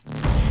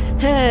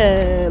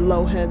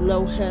Hello,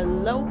 hello,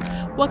 hello.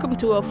 Welcome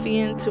to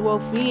Ophian to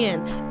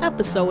Ophian,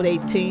 episode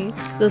 18,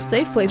 the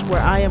safe place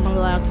where I am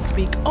allowed to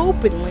speak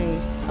openly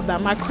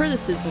about my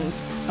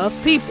criticisms of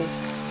people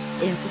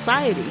in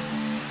society.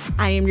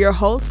 I am your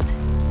host,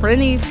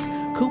 Frenice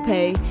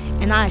Coupe,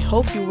 and I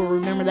hope you will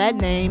remember that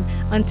name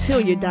until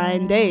your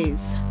dying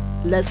days.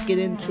 Let's get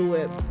into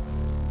it.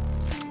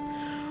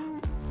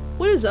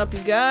 What is up, you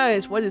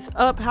guys? What is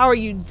up? How are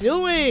you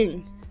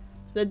doing?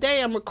 The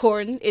day I'm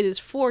recording, it is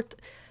 4th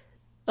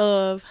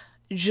of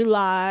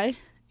July,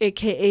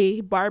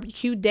 aka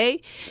barbecue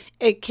day,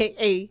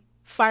 aka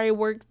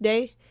fireworks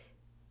day,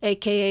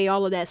 aka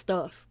all of that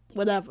stuff.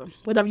 Whatever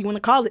you want to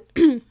call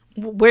it.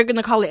 We're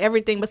gonna call it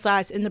everything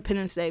besides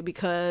Independence Day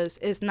because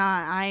it's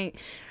not.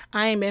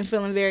 I ain't been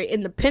feeling very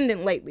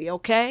independent lately.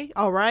 Okay,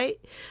 all right,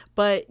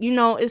 but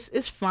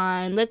it's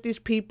fine. Let these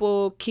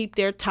people keep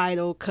their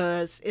title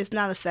because it's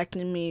not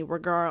affecting me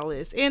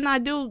regardless. And I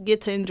do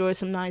get to enjoy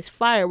some nice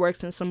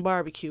fireworks and some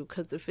barbecue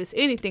because if it's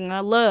anything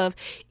I love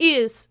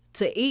is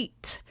to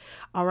eat.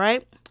 All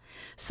right.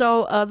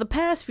 So the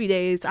past few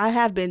days I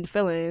have been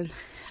feeling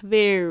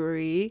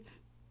very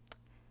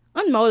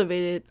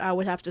unmotivated. I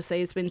would have to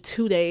say it's been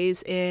 2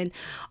 days, and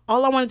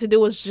all I wanted to do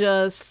was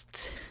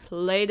just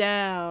lay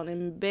down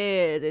in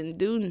bed and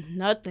do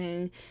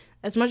nothing.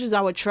 As much as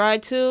I would try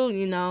to,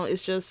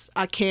 it's just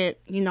I can't.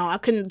 I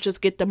couldn't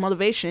just get the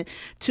motivation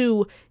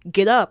to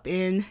get up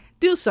and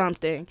do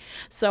something.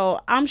 So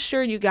I'm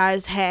sure you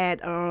guys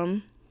had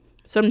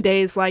some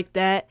days like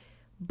that,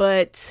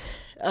 but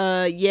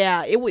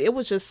it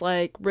was just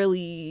like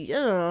really.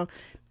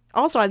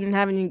 Also, I didn't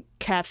have any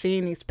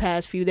caffeine these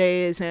past few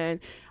days,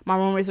 and my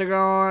roommates are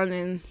gone,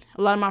 and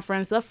a lot of my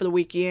friends left for the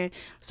weekend.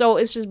 So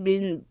it's just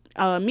been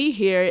me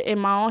here in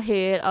my own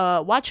head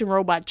watching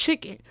Robot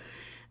Chicken.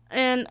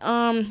 And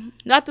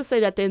not to say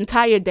that the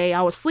entire day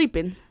I was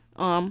sleeping.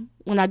 When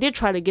I did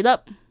try to get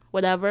up,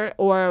 whatever,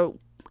 or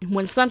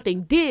when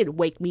something did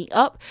wake me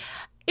up,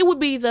 it would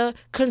be the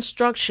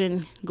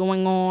construction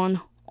going on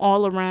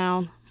all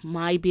around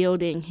my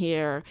building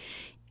here.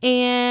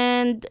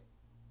 And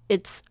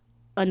it's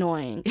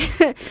annoying.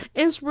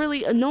 It's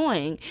really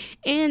annoying.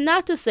 And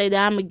not to say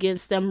that I'm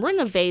against them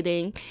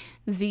renovating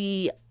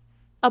the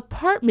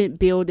apartment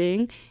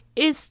building.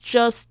 It's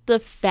just the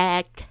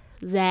fact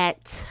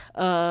that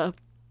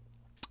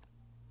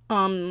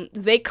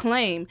they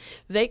claim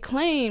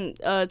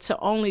to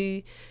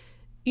only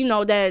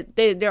that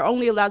they're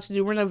only allowed to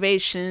do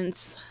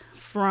renovations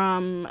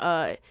from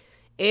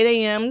 8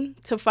 a.m.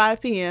 to 5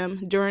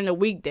 p.m. during the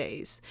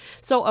weekdays.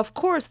 So, of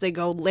course, they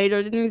go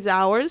later than these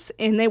hours,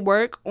 and they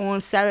work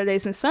on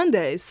Saturdays and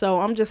Sundays.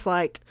 So, I'm just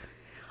like,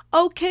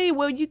 okay,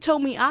 well, you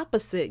told me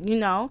opposite,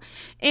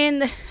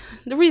 And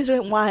the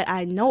reason why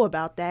I know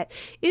about that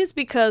is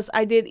because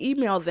I did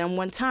email them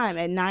one time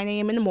at 9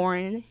 a.m. in the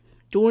morning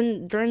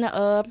during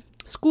the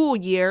school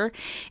year,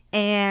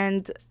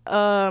 and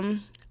I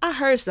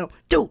heard some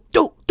do.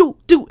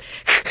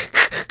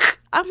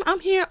 I'm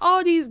hearing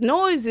all these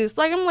noises.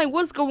 Like, I'm like,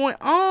 what's going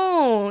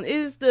on?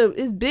 Is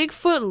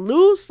Bigfoot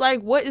loose?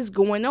 Like, what is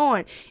going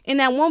on? And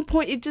at one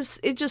point, it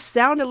just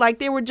sounded like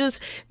they were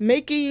just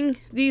making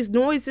these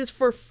noises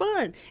for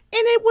fun. And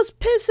it was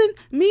pissing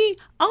me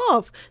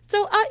off.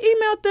 So I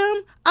emailed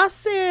them. I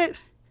said,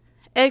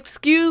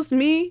 excuse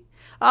me.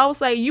 I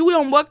was like, you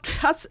don't work.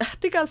 I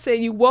think I said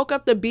you woke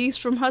up the beast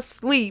from her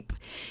sleep.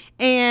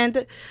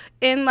 And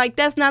like,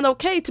 that's not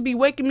okay to be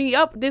waking me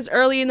up this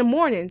early in the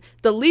morning.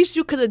 The least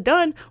you could have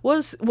done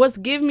was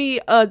give me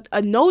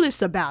a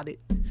notice about it.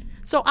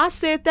 So I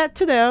said that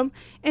to them,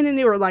 and then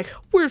they were like,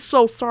 we're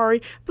so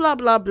sorry, blah,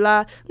 blah,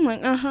 blah. I'm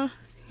like,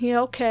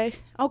 yeah,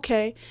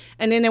 okay.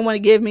 And then they want to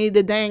give me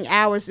the dang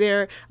hours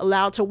they're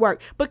allowed to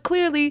work. But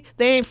clearly,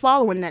 they ain't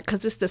following that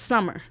because it's the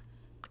summer.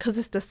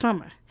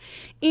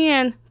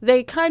 And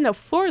they kind of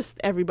forced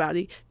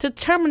everybody to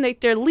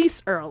terminate their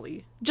lease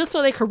early just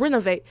so they could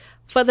renovate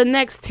for the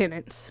next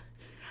tenants.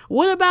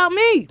 What about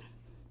me?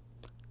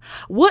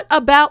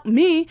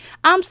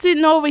 I'm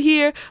sitting over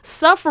here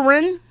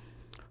suffering.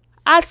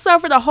 I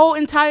suffered a whole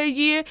entire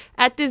year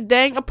at this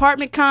dang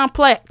apartment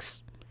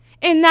complex.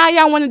 And now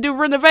y'all want to do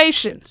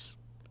renovations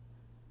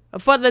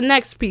for the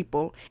next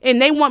people.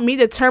 And they want me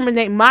to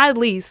terminate my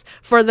lease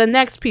for the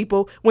next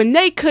people when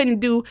they couldn't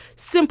do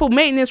simple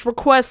maintenance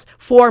requests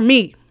for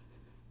me.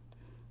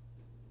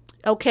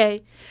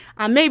 Okay,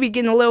 I may be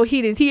getting a little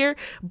heated here,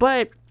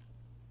 but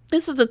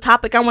this is the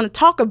topic I want to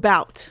talk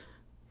about.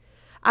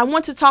 I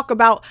want to talk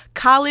about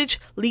college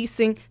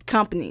leasing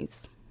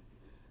companies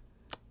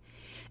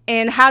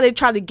and how they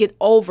try to get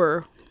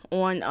over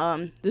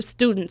on the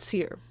students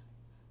here.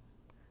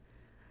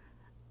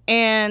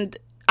 And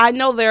I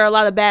know there are a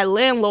lot of bad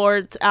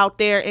landlords out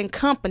there and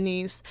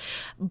companies,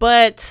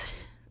 but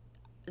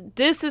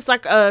this is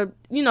like a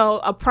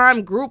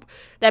prime group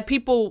that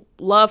people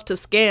love to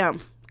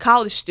scam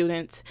college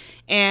students.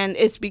 And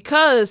it's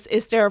because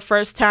it's their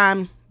first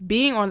time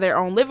being on their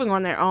own, living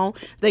on their own.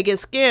 They get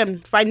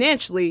scammed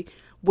financially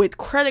with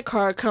credit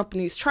card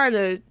companies trying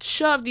to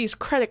shove these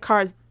credit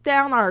cards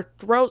down our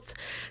throats,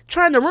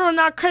 trying to ruin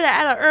our credit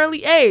at an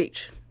early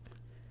age.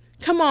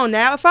 Come on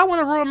now. If I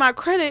want to ruin my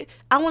credit,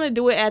 I want to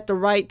do it at the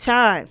right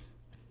time.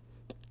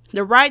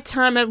 The right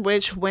time at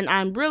which, when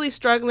I'm really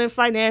struggling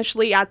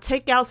financially, I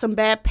take out some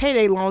bad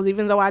payday loans,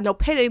 even though I know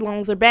payday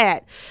loans are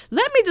bad.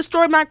 Let me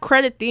destroy my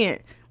credit then.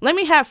 Let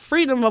me have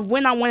freedom of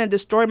when I want to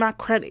destroy my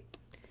credit.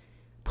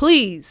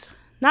 Please,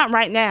 not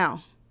right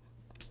now.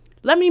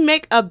 Let me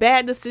make a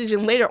bad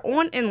decision later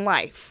on in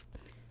life.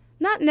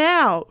 Not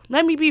now.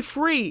 Let me be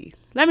free.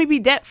 Let me be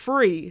debt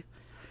free.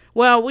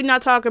 Well, we're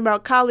not talking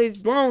about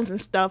college loans and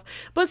stuff,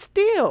 but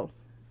still.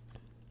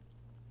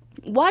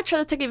 Why try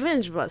to take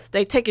advantage of us?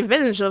 They take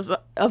advantage of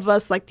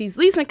us like these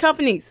leasing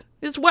companies.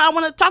 This is what I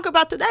want to talk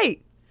about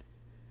today.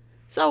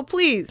 So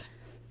please,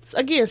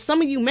 again, some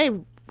of you may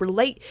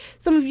relate.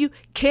 Some of you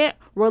can't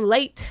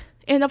relate.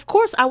 And of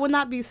course, I would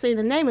not be saying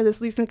the name of this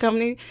leasing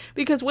company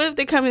because what if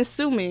they come and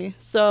sue me?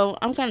 So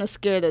I'm kind of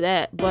scared of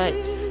that. But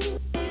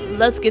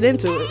let's get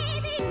into it.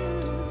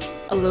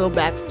 A little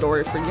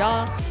backstory for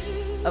y'all.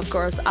 Of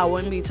course, I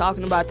wouldn't be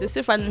talking about this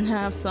if I didn't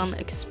have some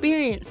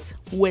experience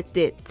with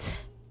it.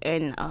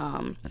 And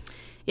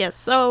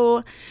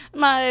so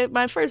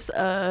my first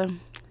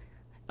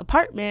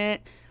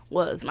apartment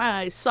was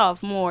my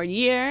sophomore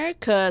year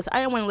because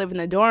I didn't want to live in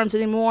the dorms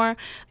anymore.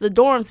 The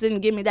dorms didn't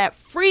give me that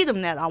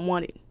freedom that I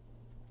wanted.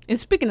 And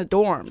speaking of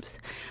dorms,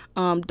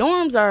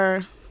 dorms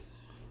are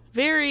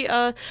very,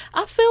 I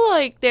feel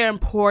like they're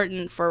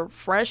important for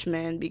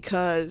freshmen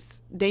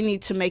because they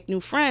need to make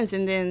new friends,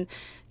 and then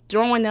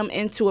throwing them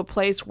into a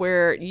place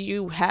where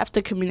you have to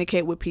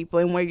communicate with people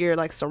and where you're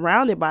like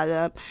surrounded by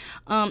them,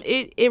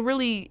 it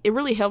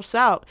really helps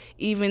out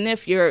even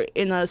if you're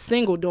in a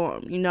single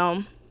dorm, you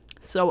know.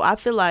 So I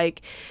feel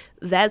like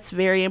that's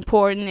very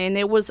important, and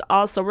it was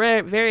also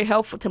very, very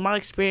helpful to my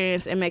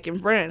experience in making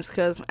friends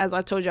because, as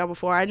I told y'all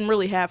before, I didn't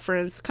really have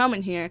friends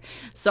coming here,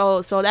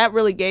 so that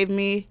really gave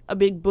me a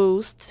big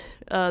boost.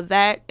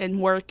 That and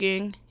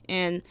working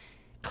and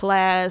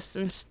class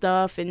and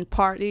stuff and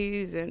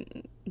parties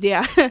and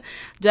yeah,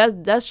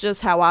 that's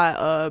just how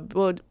I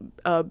built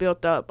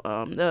up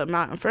the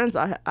amount of friends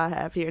I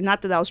have here.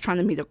 Not that I was trying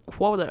to meet a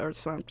quota or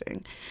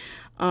something,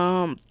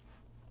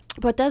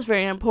 but that's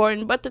very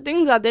important. But the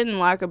things I didn't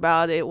like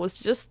about it was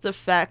just the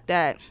fact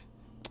that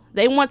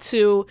they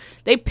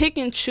pick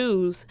and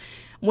choose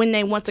when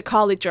they want to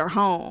call it your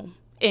home,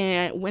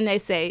 and when they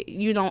say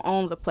you don't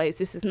own the place,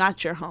 this is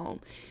not your home.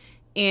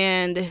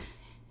 And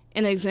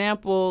an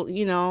example,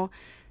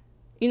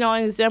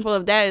 an example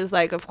of that is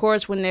like, of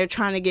course, when they're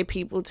trying to get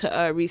people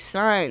to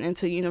resign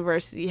into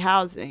university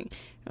housing,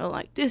 they're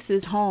like, this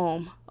is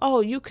home.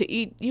 Oh, you could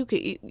eat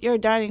your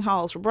dining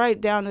hall's right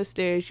down the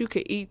stairs. You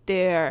could eat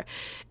there,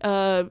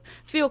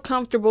 feel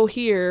comfortable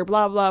here,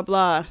 blah, blah,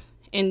 blah.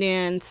 And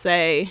then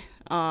say,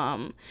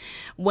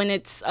 when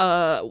it's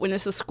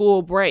a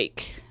school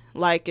break,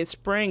 like it's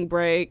spring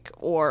break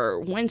or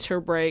winter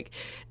break,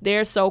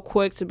 they're so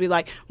quick to be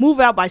like,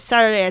 move out by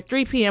Saturday at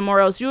 3 p.m. or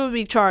else you will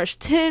be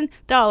charged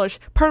 $10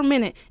 per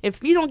minute.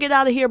 If you don't get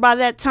out of here by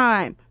that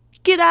time,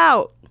 get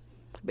out.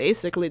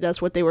 Basically,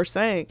 that's what they were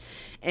saying.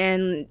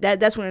 And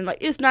that's when they're like,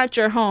 it's not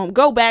your home.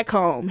 Go back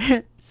home.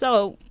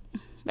 So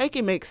make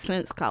it make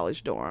sense,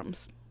 college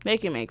dorms.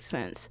 Make it make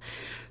sense.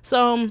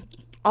 So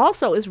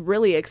also, it's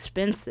really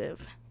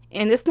expensive.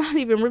 And it's not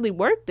even really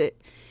worth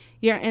it.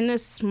 You're in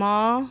this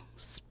small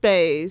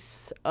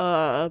space,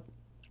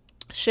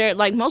 shared,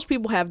 like most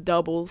people have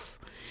doubles.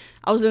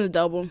 I was in a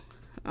double.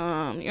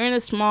 You're in a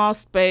small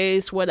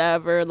space,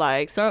 whatever,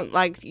 like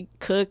you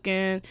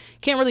cooking.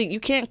 You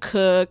can't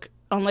cook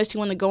unless you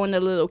want to go in the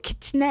little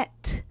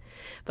kitchenette.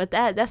 But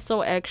that's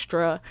so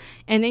extra.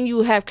 And then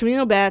you have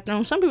communal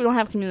bathrooms. Some people don't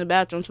have communal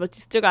bathrooms, but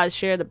you still got to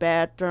share the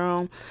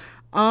bathroom.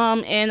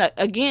 And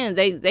again,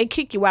 they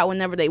kick you out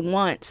whenever they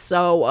want.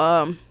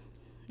 So,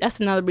 that's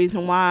another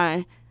reason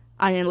why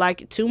I didn't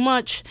like it too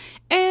much.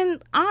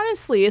 And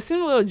honestly, it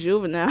seemed a little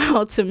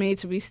juvenile to me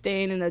to be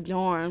staying in a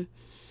dorm.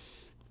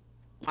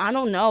 I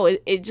don't know.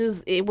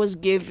 It was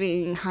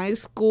giving high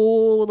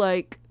school,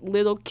 like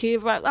little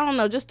kid vibes. I don't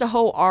know, just the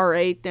whole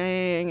RA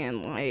thing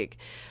and like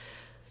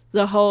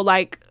the whole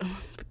like,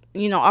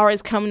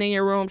 RAs coming in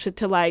your room to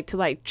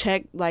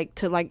check, like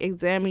to like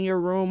examine your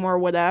room or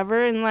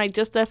whatever. And like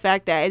just the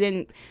fact that it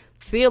didn't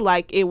feel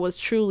like it was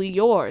truly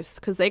yours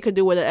because they could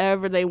do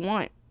whatever they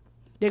want.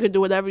 They could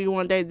do whatever you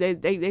want. They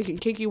can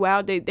kick you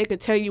out. They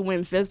could tell you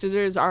when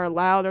visitors are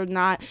allowed or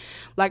not.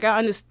 Like I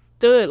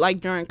understood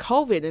like during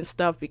COVID and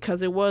stuff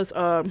because it was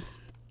a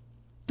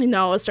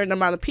certain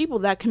amount of people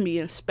that can be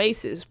in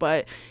spaces.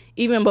 But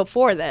even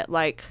before that,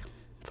 like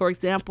for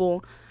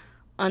example,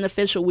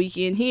 unofficial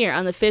weekend here.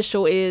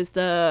 Unofficial is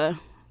the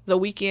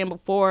weekend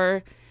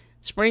before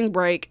spring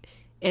break.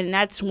 and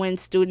that's when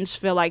students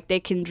feel like they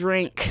can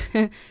drink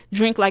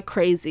drink like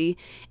crazy.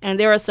 And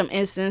there are some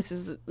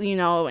instances,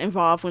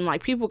 involved when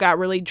like people got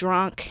really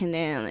drunk, and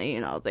then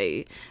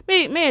they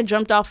may have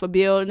jumped off a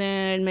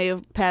building, may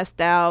have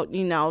passed out,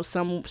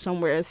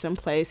 somewhere,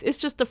 someplace. It's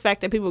just the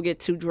fact that people get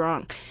too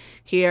drunk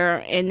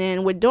here. And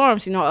then with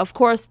dorms, of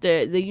course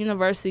the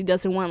university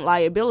doesn't want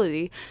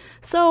liability,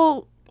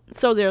 so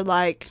they're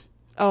like,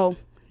 oh,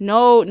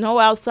 no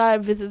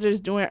outside visitors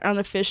doing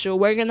unofficial.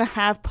 We're gonna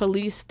have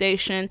police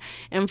station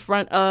in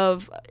front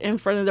of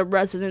the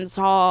residence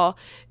hall,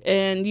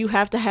 and you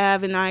have to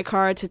have an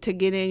iCard to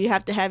get in. You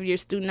have to have your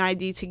student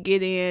ID to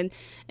get in.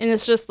 And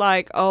it's just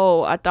like,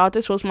 oh, I thought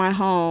this was my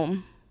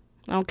home.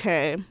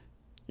 Okay,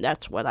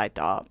 that's what I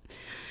thought.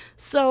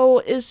 So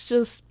it's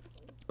just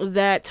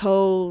that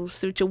whole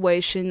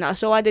situation.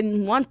 So I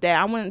didn't want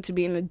that. I wanted to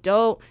be an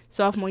adult.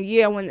 Sophomore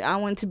year, I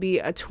wanted to be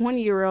a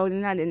 20-year-old,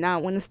 and I did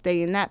not want to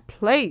stay in that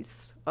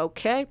place.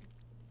 Okay.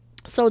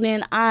 So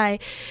then I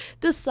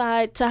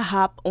decide to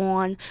hop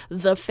on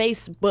the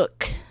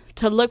Facebook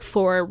to look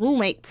for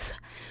roommates,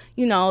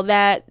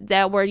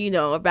 that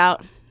were,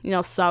 about,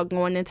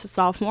 going into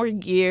sophomore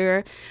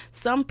year.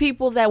 Some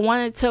people that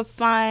wanted to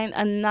find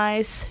a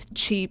nice,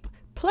 cheap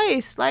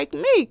place like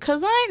me,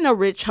 because I ain't no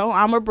rich hoe,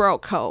 I'm a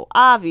broke hoe.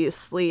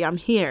 Obviously, I'm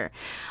here.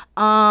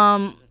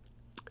 So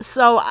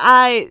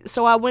I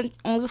went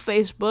on the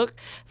Facebook,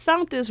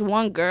 found this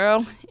one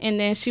girl, and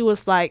then she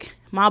was like,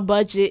 my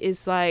budget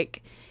is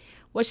like,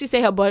 what she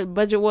say her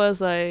budget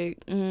was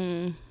like,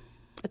 I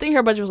think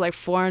her budget was like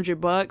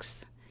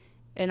 $400.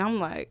 And I'm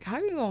like, how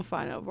are you gonna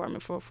find an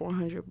apartment for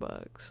 $400?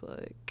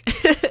 Like,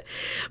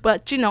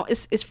 but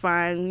it's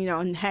fine.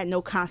 And had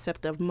no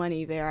concept of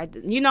money there. I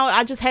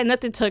just had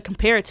nothing to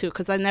compare it to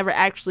because I never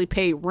actually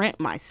paid rent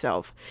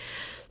myself.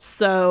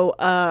 So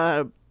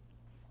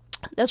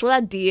that's what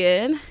I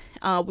did.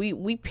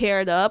 We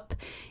paired up,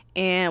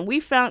 and we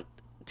found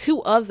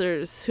two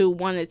others who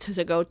wanted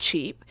to go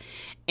cheap,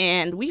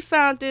 and we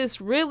found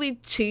this really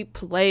cheap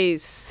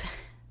place.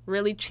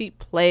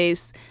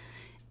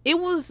 It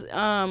was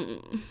I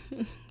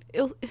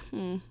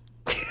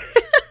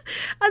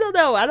don't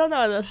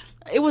know.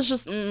 It was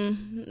just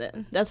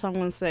that's what I'm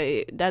gonna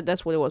say.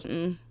 That's what it was.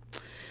 And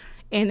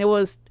it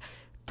was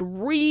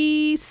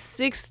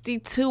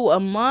 $362 a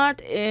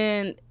month,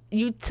 and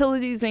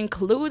utilities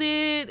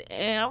included.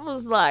 And I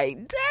was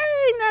like,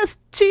 dang, that's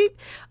cheap.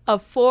 A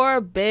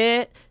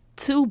 4-bed,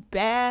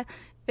 2-bath,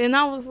 and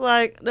I was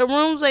like, the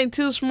rooms ain't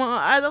too small.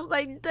 I was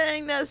like,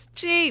 dang, that's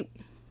cheap.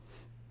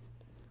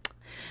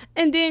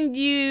 And then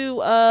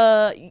you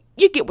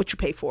get what you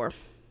pay for.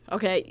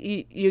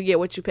 Okay, you get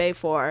what you pay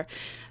for.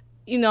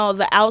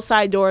 The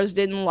outside doors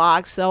didn't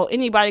lock, so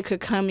anybody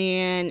could come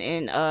in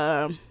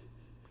and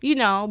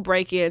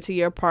break into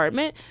your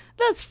apartment.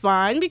 That's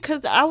fine,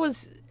 because I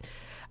was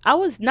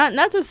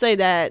not to say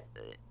that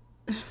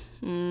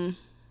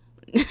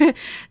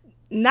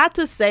not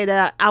to say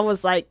that I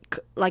was like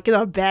in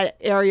a bad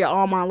area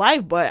all my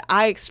life, but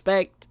I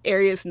expect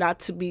areas not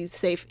to be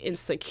safe and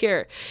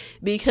secure,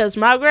 because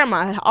my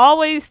grandma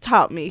always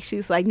taught me,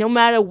 she's like, no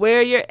matter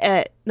where you're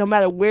at, no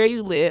matter where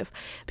you live,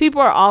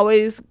 people are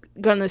always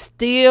gonna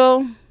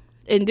steal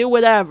and do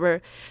whatever.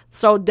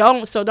 So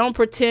don't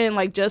pretend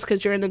like just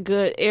because you're in a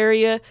good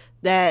area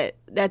that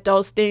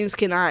those things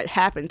cannot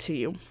happen to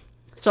you.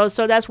 So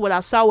that's what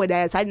I saw it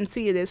as. I didn't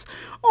see it as,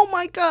 oh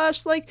my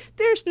gosh, like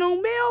there's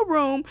no mail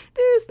room,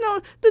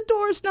 the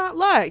door's not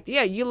locked.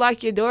 Yeah, you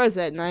lock your doors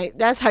at night.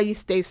 That's how you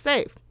stay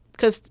safe.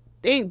 Because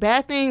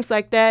bad things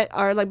like that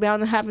are like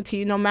bound to happen to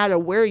you no matter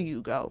where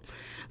you go.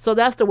 So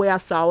that's the way I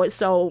saw it.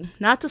 So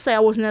not to say I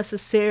was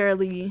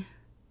necessarily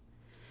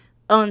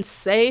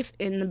unsafe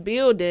in the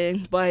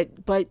building, but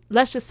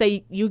let's just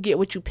say you get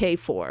what you pay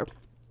for.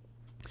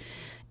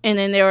 And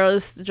then there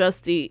was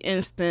just the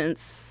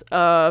instance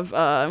of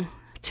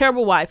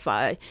terrible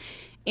Wi-Fi,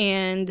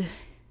 and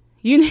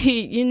you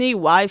need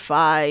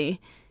Wi-Fi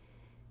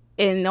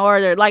in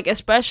order, like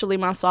especially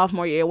my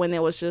sophomore year when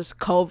there was just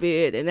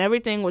COVID and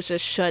everything was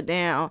just shut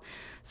down.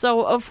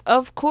 So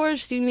of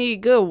course you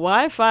need good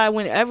Wi-Fi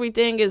when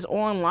everything is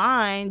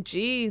online.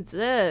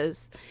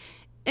 Jesus.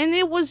 And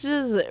it was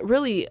just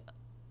really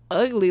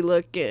ugly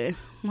looking.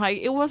 Like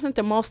it wasn't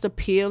the most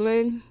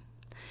appealing.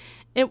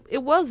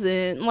 It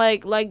wasn't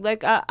like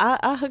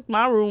I hooked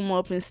my room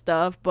up and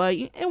stuff, but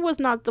it was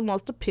not the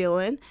most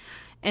appealing.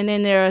 And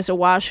then there's a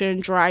washer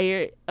and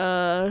dryer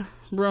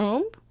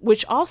room,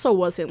 which also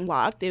wasn't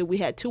locked. We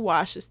had 2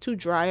 washers, 2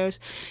 dryers,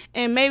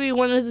 and maybe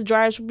one of the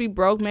dryers would be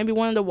broke, maybe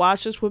one of the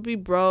washers would be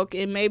broke,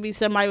 and maybe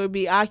somebody would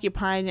be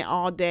occupying it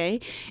all day,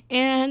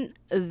 and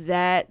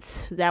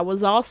that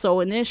was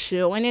also an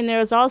issue. And then there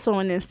was also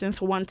an instance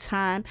one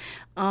time,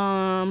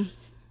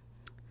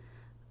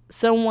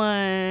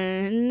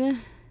 someone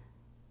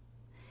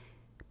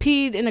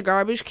peed in a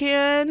garbage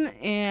can,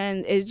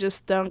 and it just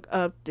stunk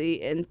up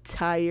the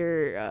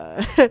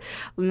entire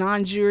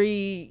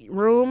laundry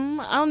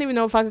room. I don't even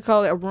know if I could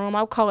call it a room.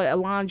 I'll call it a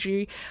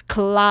laundry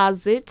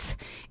closet.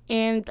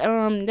 And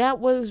that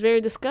was very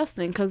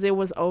disgusting because it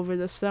was over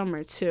the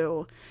summer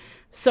too.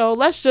 So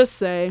let's just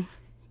say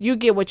you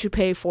get what you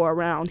pay for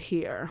around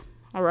here.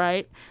 All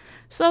right.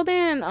 So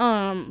then,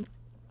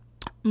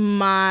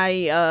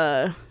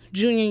 my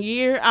junior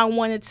year, I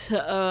wanted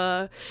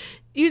to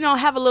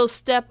have a little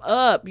step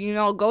up,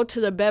 go to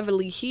the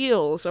Beverly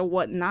Hills or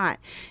whatnot.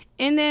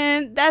 And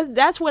then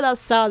that's what I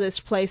saw this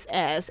place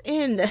as.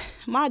 And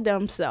my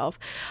dumb self,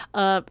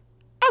 I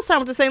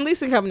signed with the same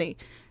leasing company.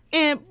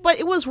 But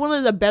it was one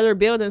of the better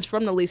buildings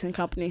from the leasing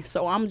company.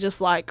 So I'm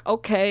just like,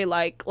 okay,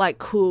 like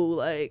cool,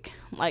 like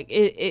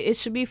it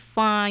should be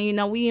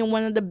fine. We in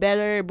one of the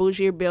better,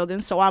 bougier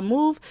buildings. So I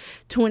moved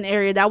to an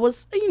area that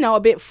was, a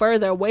bit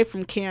further away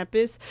from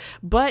campus,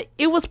 but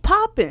it was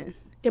popping.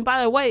 And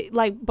by the way,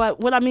 but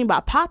what I mean by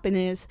popping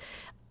is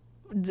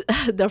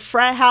the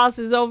frat house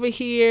is over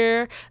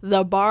here,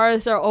 the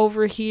bars are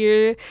over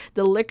here,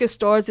 the liquor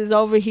stores is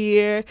over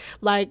here.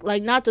 Like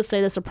not to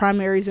say that's the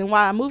primary reason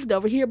why I moved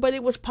over here, but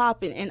it was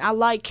popping, and I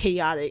like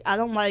chaotic. I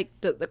don't like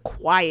the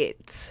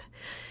quiet.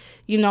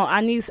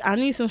 I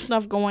need some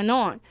stuff going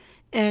on,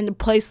 and the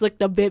place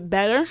looked a bit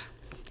better.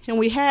 And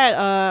we had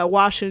a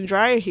washer and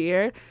dryer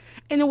here,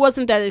 and it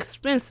wasn't that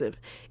expensive.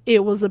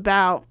 It was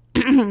about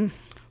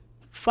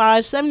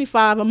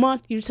 $5.75 a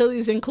month,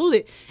 utilities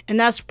included, and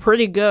that's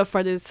pretty good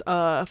for this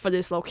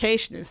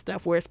location and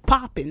stuff where it's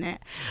popping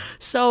at.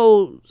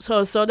 So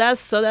that's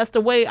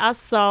the way I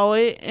saw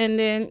it. And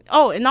then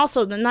and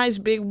also the nice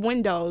big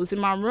windows in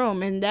my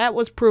room, and that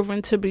was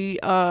proven to be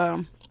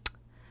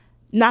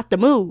not the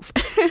move.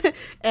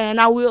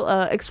 And I will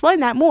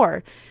explain that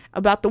more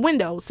about the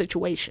window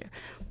situation.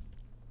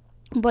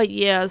 But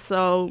yeah,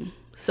 so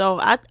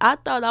I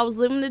thought I was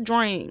living the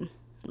dream.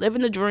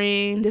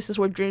 This is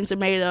what dreams are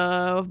made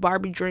of.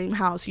 Barbie dream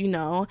house,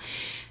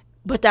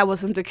 But that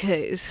wasn't the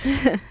case.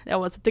 That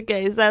wasn't the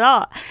case at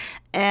all.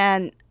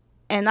 And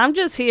I'm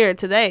just here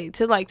today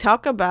to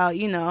talk about,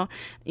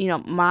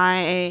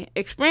 my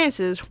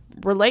experiences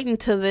relating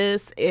to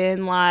this,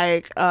 and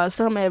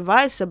some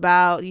advice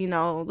about,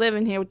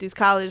 living here with these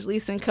college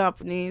leasing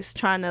companies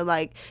trying to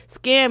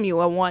scam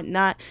you and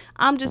whatnot.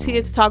 I'm just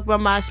here to talk about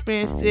my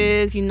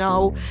experiences,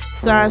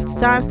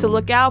 signs to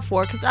look out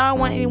for, because I don't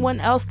want anyone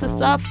else to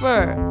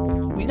suffer.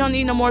 We don't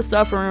need no more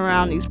suffering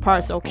around these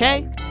parts,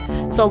 okay?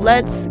 So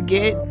let's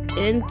get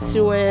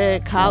into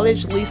it.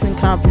 College leasing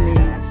companies.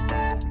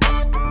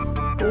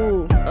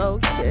 Ooh,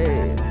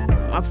 okay.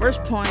 My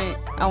first point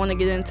I want to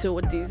get into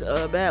with these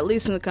bad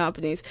leasing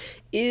companies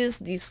is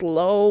the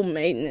slow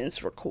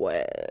maintenance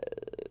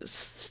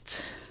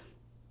request.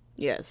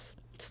 Yes,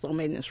 slow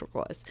maintenance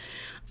request.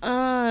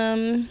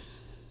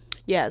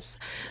 Yes.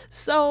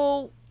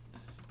 So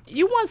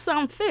you want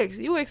something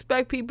fixed. You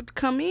expect people to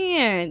come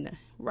in,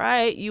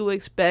 right? You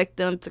expect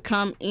them to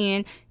come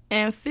in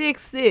and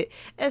fix it,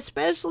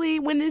 especially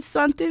when it's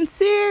something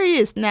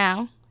serious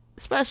now.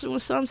 Especially when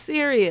something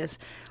serious.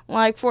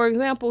 For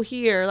example,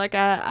 here,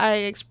 I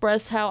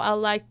expressed how I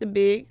like the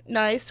big,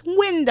 nice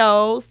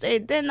windows.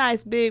 They're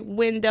nice big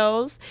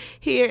windows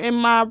here in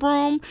my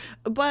room.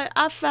 But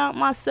I found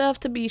myself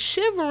to be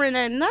shivering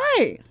at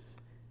night.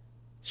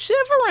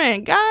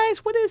 Shivering,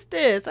 guys, what is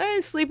this? I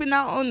ain't sleeping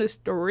out on the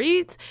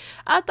streets.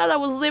 I thought I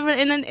was living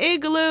in an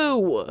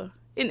igloo.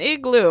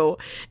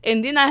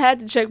 And then I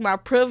had to check my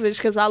privilege,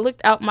 because I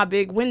looked out my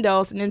big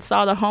windows and then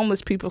saw the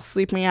homeless people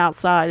sleeping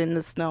outside in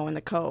the snow and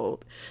the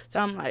cold. So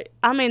I'm like,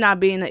 I may not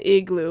be in the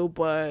igloo,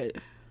 but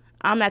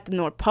I'm at the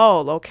North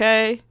Pole,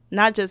 okay?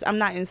 I'm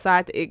not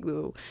inside the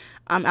igloo.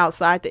 I'm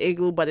outside the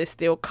igloo, but it's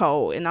still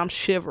cold and I'm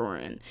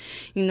shivering,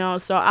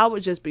 so I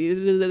would just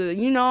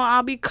be,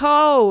 I'll be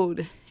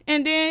cold.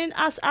 And then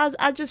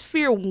I just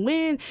fear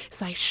wind.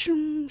 It's like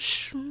shoom,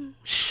 shoom,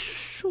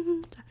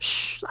 shoom,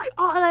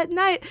 all that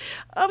night.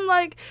 I'm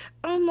like,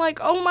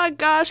 oh my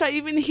gosh, I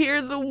even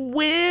hear the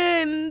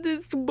wind.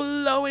 It's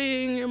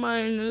blowing. Am I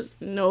in a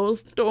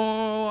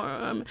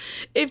snowstorm?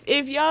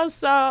 If y'all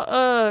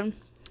saw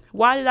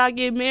Why Did I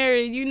Get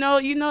Married? You know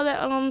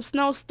that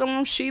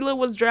snowstorm Sheila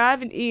was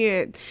driving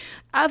in.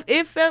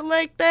 It felt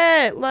like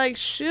that.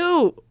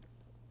 Shoot.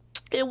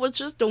 It was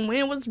just, the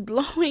wind was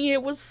blowing.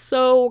 It was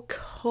so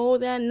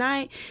cold that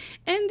night.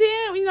 And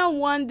then,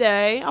 one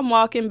day I'm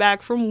walking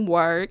back from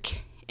work,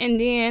 and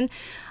then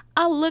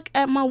I look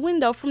at my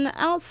window from the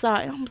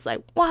outside. And I was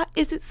like, why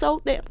is it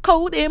so damn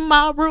cold in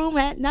my room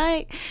at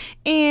night?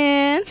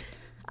 And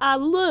I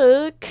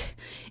look,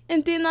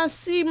 and then I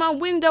see my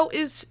window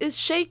is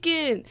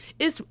shaking.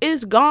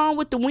 It's gone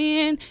with the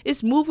wind.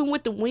 It's moving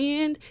with the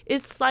wind.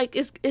 It's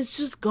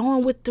just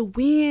going with the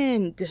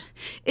wind.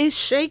 It's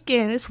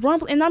shaking. It's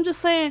rumbling. And I'm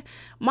just saying,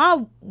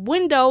 my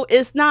window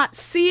is not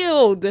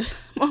sealed.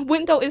 My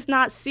window is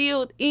not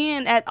sealed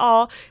in at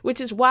all, which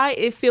is why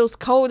it feels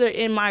colder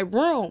in my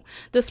room.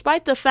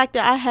 Despite the fact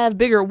that I have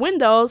bigger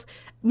windows,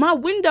 my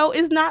window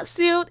is not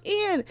sealed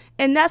in,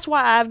 and that's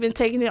why I've been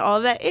taking in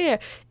all that air.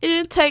 It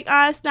didn't take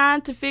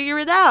Einstein to figure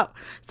it out.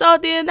 So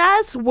then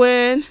that's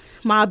when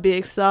my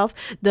big cold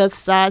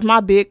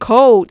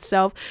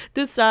self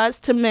decides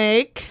to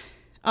make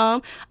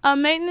a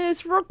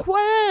maintenance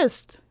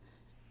request.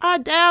 I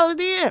dial it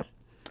in.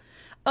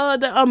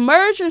 the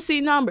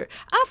emergency number.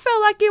 I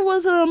felt like it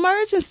was an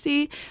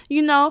emergency,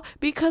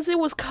 because it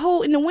was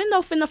cold and the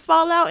window finna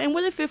fall out. And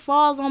what if it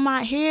falls on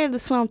my head or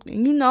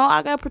something?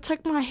 I gotta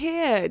protect my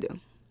head.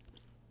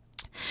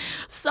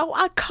 So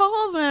I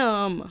called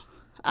them.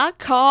 I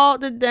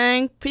called the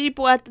dang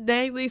people at the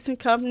dang leasing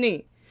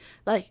company.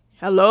 Like,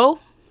 hello?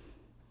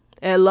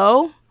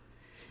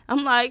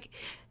 I'm like,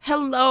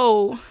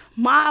 hello,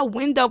 my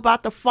window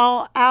about to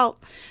fall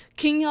out.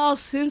 Can y'all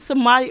send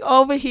somebody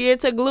over here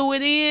to glue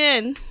it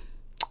in?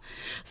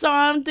 So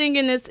I'm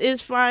thinking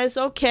it's fine, it's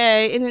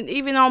okay. And then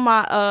even on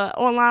my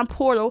online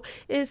portal,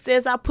 it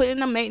says I put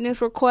in a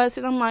maintenance request,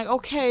 and I'm like,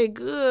 okay,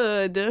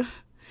 good.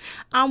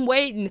 I'm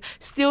waiting,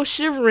 still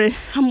shivering.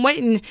 I'm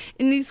waiting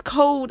in these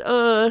cold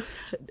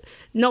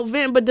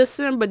November,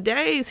 December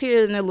days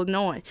here in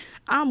Illinois.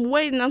 I'm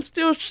waiting. I'm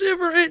still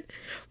shivering.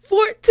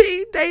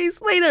 14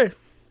 days later,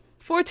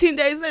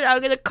 I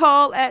get a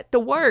call at the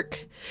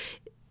work.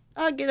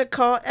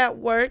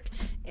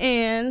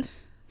 And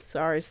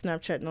sorry,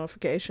 Snapchat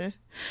notification.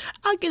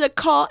 I get a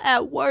call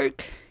at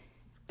work,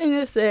 and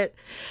it said,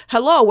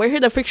 "Hello, we're here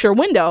to fix your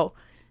window."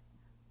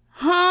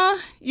 Huh?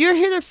 You're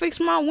here to fix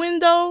my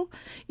window?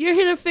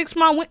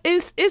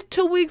 It's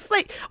 2 weeks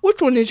late.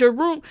 Which one is your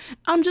room?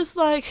 I'm just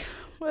like,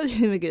 well, I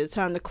didn't even get the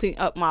time to clean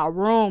up my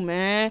room,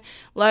 man.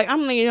 Like,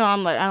 I'm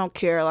like, I don't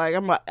care. Like,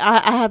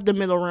 I have the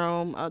middle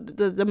room.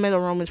 The middle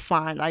room is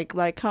fine.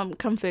 Like,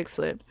 come fix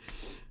it.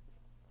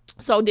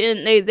 So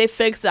then they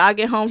fix it. I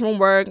get home from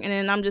work, and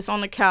then I'm just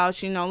on the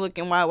couch,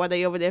 looking while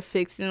they over there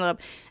fixing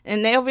up.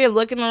 And they over here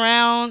looking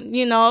around,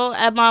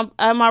 at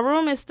my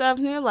room and stuff.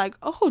 And they're like,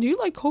 "Oh, do you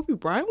like Kobe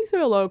Bryant? We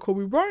see a lot of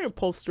Kobe Bryant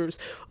posters."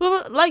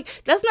 Well,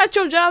 like, that's not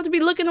your job to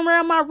be looking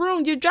around my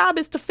room. Your job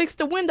is to fix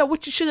the window,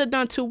 which you should have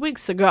done 2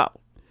 weeks ago.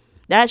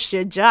 That's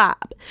your job.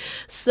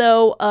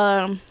 So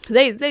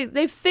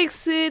they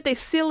fix it, they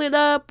seal it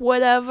up,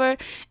 whatever,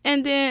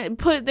 and then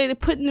they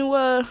put new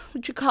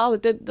what you call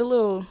it, the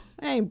little,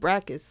 ain't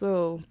brackets,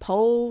 so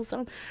poles,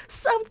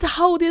 something to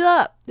hold it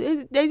up.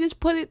 They just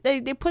put it, they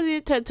put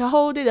it to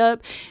hold it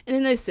up, and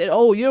then they said,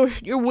 "Oh,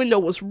 your window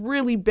was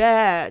really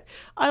bad.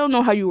 I don't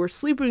know how you were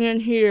sleeping in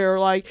here.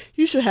 Like,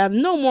 you should have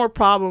no more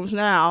problems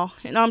now."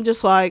 And I'm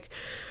just like,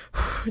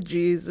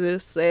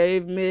 Jesus,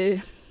 save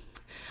me.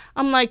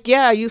 I'm like,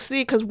 yeah, you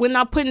see, because when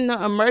I put in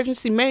the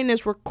emergency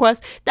maintenance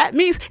request, that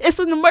means it's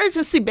an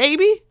emergency,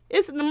 baby.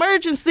 It's an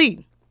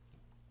emergency.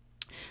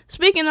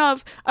 Speaking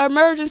of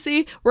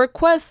emergency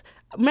requests,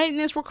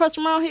 maintenance requests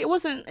around here, it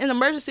wasn't an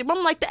emergency, but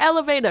I'm like, the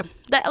elevator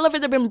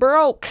been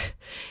broke.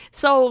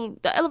 So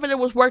the elevator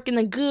was working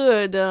a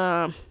good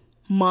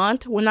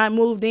month when I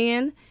moved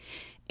in,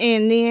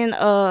 and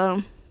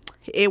then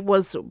it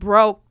was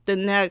broke the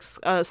next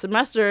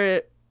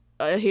semester.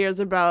 Here's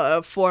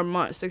about 4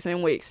 months,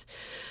 16 weeks.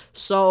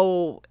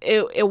 So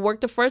it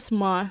worked the first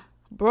month,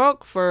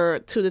 broke for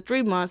 2 to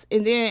 3 months,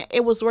 and then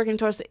it was working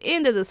towards the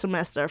end of the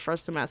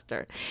first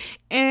semester.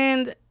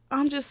 And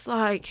I'm just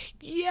like,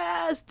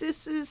 yes,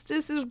 this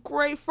is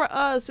great for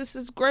us. This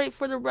is great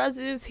for the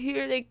residents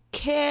here. They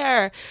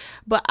care.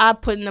 But I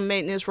put in a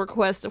maintenance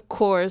request, of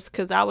course,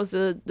 because I was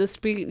the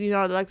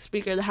speaker, like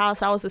speaker of the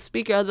house. I was the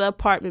speaker of the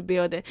apartment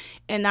building,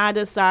 and I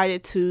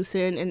decided to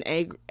send an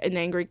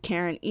angry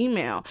Karen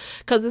email,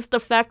 because it's the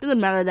fact of the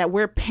matter that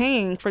we're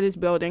paying for this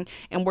building,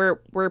 and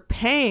we're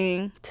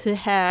paying to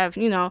have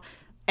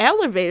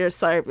elevator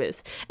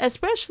service,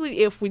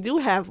 especially if we do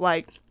have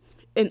like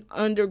an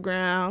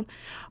underground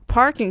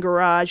parking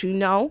garage,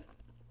 an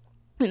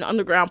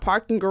underground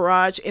parking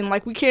garage, and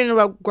like we carry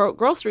about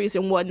groceries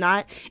and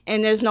whatnot,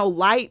 and there's no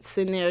lights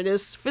in there.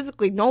 There's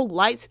physically no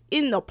lights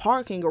in the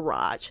parking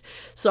garage.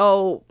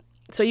 So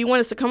you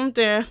want us to come up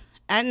there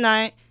at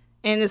night,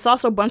 and it's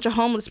also a bunch of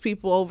homeless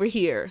people over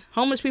here.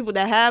 Homeless people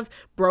that have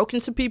broken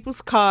into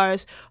people's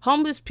cars.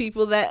 Homeless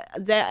people that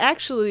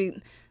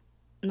actually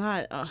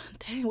not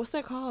dang, what's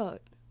that called?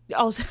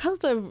 I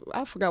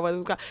forgot what it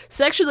was called.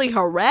 Sexually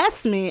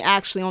harass me,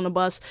 actually, on the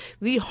bus.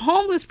 The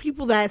homeless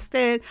people that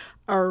stand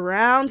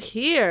around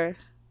here,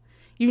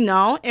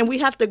 and we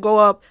have to go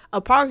up a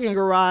parking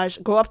garage,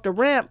 go up the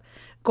ramp,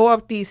 go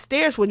up these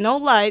stairs with no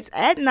lights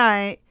at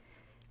night,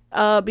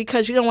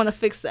 because you don't want to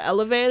fix the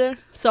elevator.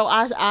 So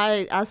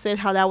I said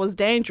how that was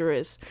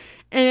dangerous.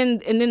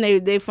 And then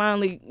they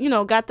finally,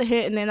 got the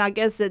hint, and then I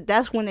guess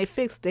that's when they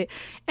fixed it.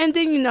 And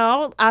then,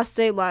 I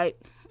say like,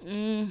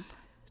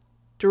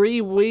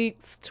 3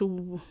 weeks to,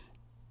 let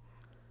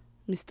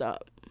me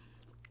stop,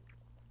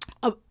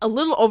 a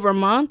little over a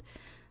month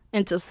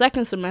into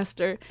second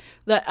semester,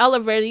 the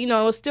elevator,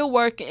 it was still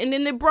working, and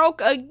then it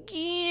broke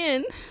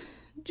again.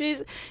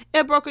 Jeez,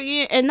 it broke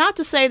again. And not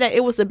to say that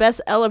it was the best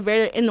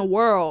elevator in the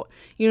world,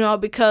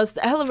 because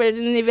the elevator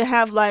didn't even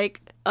have like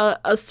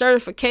a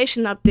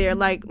certification up there,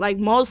 like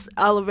most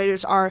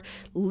elevators are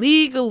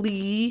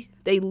legally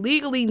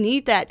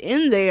need that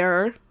in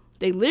there.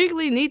 They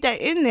legally need that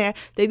in there.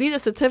 They need a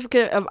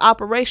certificate of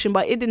operation,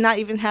 but it did not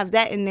even have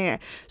that in there.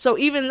 So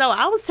even though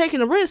I was taking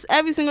a risk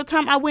every single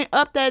time I went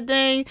up that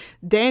dang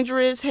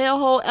dangerous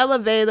hellhole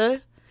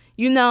elevator,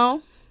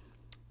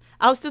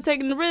 I was still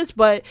taking the risk,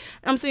 but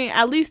I'm saying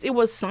at least it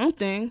was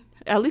something.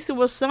 At least it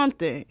was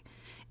something.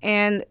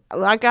 And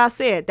like I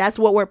said, that's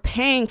what we're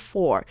paying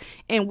for.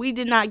 And we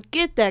did not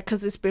get that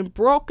because it's been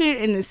broken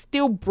and it's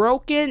still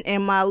broken.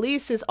 And my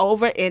lease is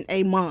over in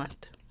a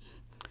month.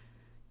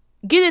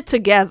 Get it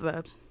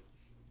together.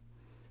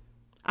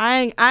 I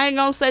ain't going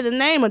to say the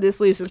name of this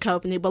leasing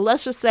company, but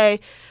let's just say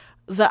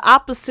the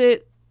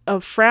opposite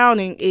of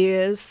frowning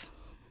is,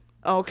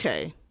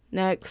 okay,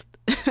 next.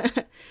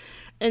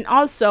 And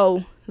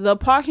also, the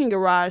parking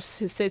garage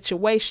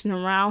situation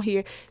around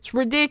here is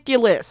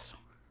ridiculous.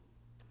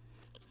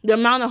 The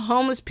amount of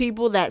homeless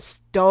people that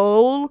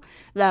stole,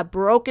 that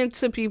broke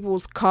into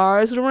people's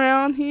cars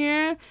around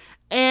here,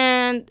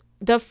 and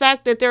the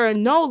fact that there are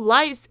no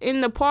lights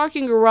in the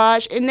parking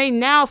garage, and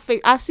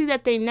I see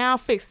that they now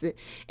fixed it,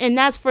 and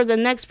that's for the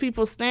next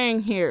people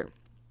staying here.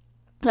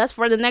 That's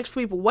for the next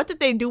people. What did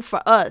they do for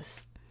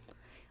us?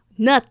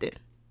 Nothing.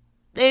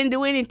 They didn't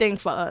do anything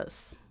for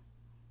us.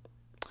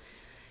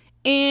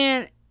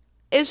 And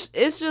it's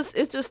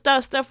just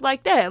stuff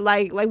like that.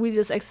 Like we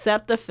just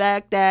accept the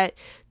fact that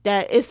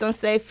it's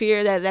unsafe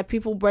here, that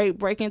people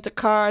break into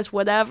cars,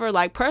 whatever.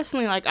 Like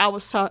personally, like I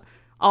was taught,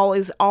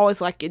 always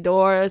lock your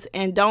doors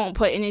and don't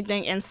put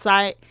anything in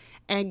sight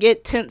and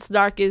get tents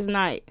dark as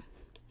night.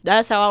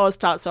 That's how I was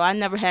taught, so I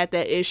never had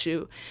that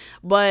issue.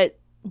 But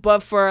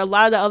for a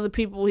lot of the other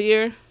people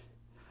here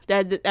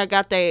that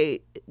got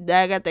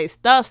their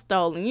stuff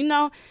stolen,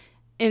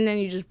 and then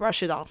you just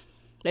brush it off.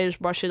 They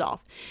just brush it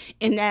off.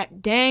 And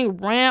that dang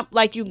ramp,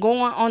 like you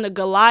going on the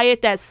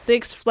Goliath at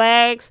Six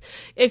Flags.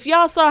 If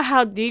y'all saw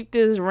how deep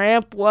this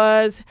ramp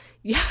was,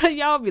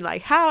 y'all be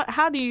like,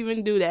 how do you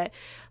even do that?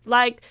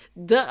 Like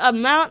the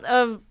amount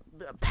of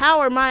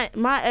power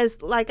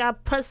I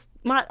press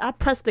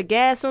the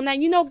gas on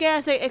that.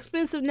 Gas ain't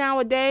expensive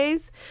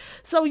nowadays.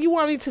 So you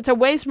want me to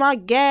waste my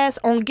gas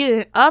on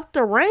getting up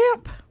the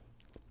ramp?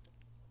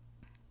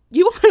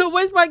 You want to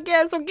waste my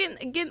gas on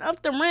getting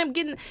up the ramp,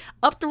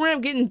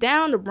 getting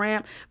down the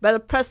ramp? Better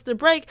press the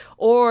brake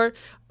or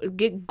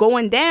get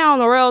going down,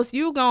 or else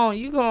you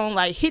gon'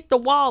 like hit the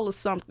wall or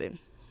something.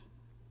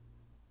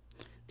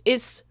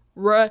 It's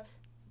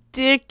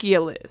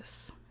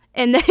ridiculous,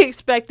 and they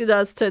expected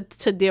us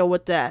to deal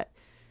with that.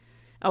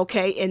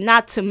 Okay, and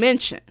not to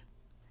mention,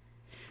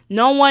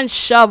 no one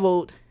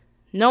shoveled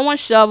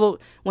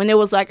when there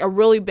was like a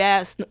really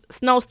bad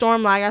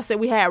snowstorm. Like I said,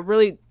 we had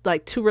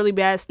two really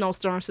bad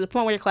snowstorms to the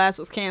point where the class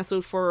was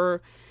canceled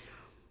for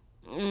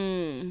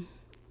the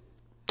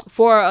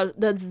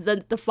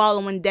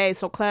following day.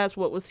 So class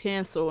was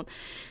canceled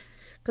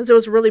because there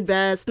was a really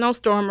bad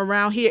snowstorm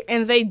around here,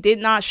 and they did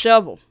not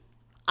shovel.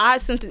 I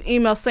sent an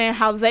email saying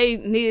how they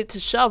needed to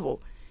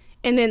shovel,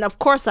 and then of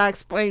course I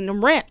explained the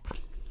ramp.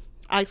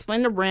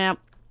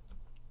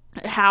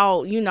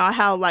 How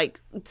like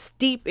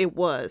steep it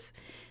was.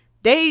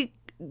 They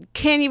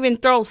can't even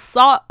throw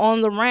salt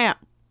on the ramp.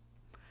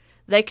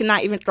 They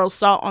cannot even throw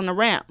salt on the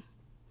ramp.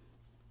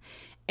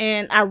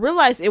 And I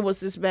realized it was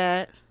this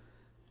bad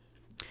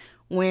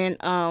when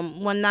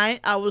one night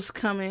I was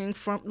coming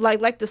from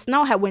like the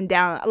snow had went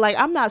down. Like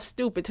I'm not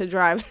stupid to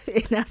drive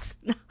in that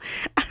snow.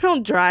 I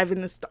don't drive in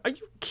the snow.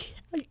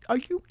 Are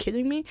you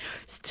kidding me?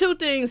 It's two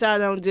things I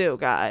don't do,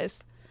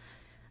 guys.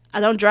 I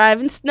don't drive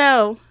in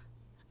snow,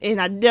 and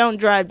I don't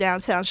drive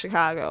downtown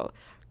Chicago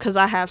because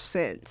I have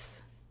sense.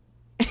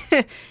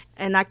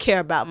 And I care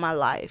about my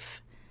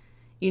life,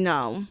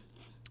 And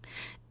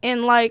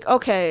like,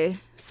 okay,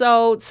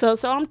 so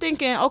I'm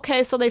thinking,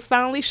 okay, so they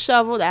finally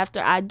shoveled after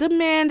I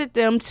demanded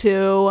them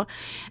to.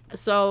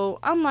 So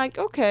I'm like,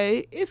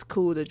 okay, it's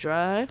cool to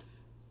drive.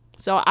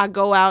 So I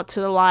go out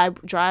to the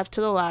drive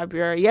to the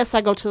library. Yes,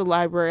 I go to the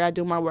library. I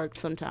do my work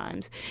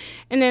sometimes.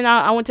 And then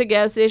I went to the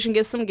gas station,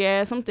 get some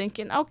gas. I'm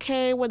thinking,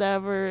 okay,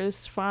 whatever.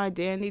 It's fine,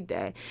 dandy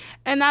day.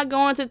 And I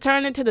go into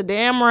turn into the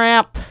damn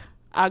ramp.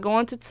 I go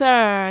into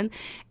turn.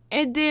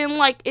 And then,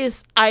 like,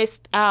 it's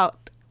iced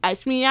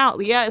me out.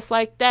 Yeah, it's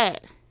like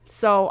that.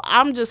 So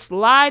I'm just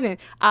sliding.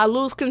 I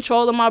lose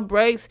control of my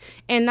brakes.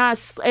 And I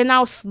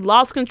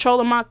lost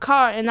control of my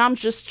car. And I'm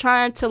just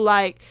trying to,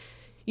 like,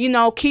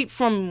 keep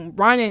from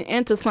running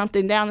into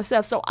something down the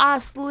steps. So I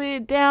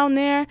slid down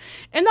there,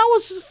 and I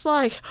was just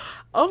like,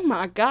 oh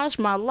my gosh,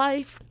 my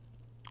life.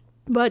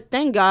 But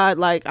thank God,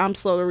 like, I'm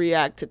slow to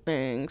react to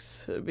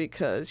things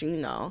because,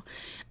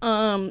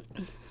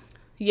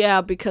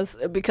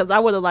 because I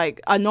would have,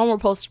 like, a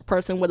normal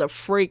person would have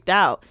freaked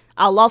out.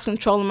 I lost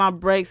control of my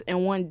brakes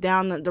and went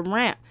down the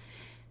ramp.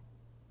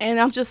 And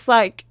I'm just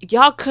like,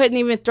 y'all couldn't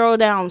even throw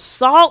down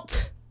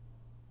salt?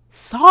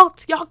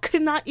 Y'all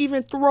could not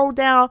even throw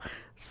down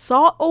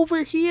salt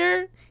over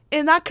here,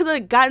 and I could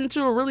have gotten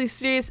into a really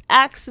serious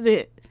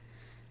accident.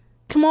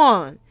 Come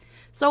on.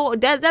 So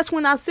that's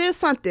when I said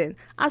something.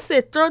 I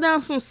said, throw down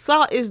some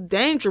salt is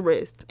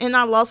dangerous. And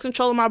I lost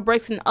control of my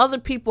brakes, and other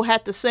people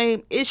had the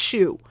same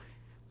issue.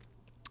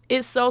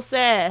 It's so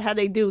sad how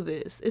they do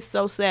this. It's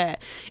so sad.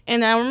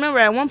 And I remember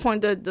at one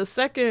point, the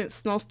second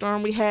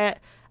snowstorm we had,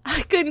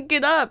 I couldn't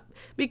get up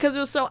because it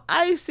was so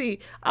icy.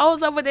 I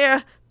was over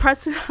there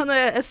pressing on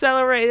the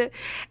accelerator,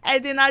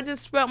 and then I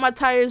just felt my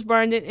tires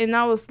burning, and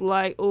I was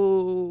like,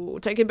 "Ooh,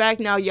 take it back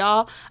now,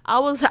 y'all."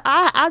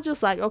 I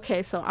just like,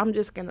 okay, so I'm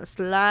just gonna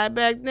slide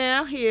back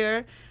down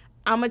here.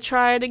 I'm gonna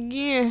try it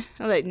again.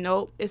 I'm like,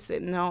 nope. It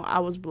said no. I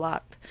was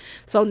blocked.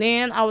 So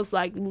then I was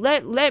like,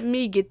 let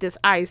me get this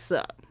ice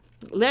up.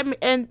 Let me,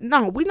 and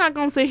no, we're not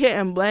gonna sit here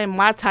and blame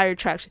my tire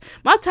traction.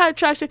 My tire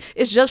traction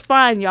is just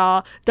fine,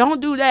 y'all.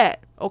 Don't do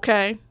that,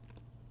 okay?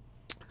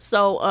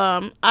 So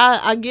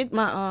I get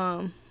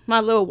my my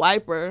little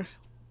wiper.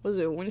 Was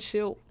it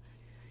windshield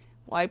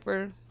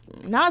wiper?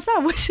 No, it's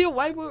not windshield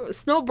wiper.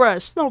 Snow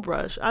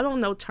brush. I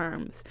don't know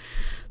terms.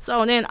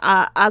 So then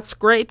I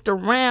scraped the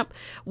ramp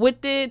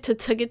with it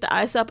to get the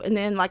ice up, and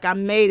then like I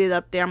made it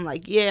up there. I'm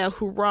like, yeah,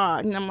 hoorah!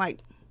 And I'm like,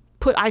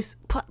 put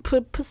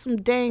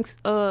some dang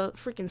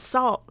freaking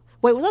salt.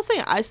 Wait, was I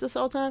saying ice this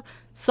whole time?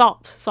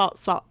 Salt.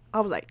 I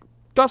was like,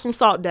 throw some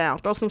salt down.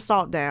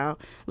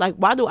 Like,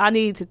 why do I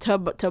need to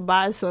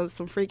buy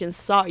some freaking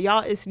salt?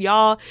 Y'all, it's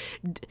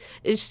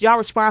y'all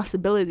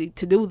responsibility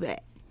to do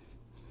that.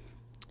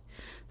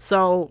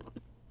 So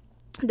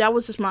that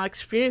was just my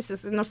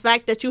experiences, and the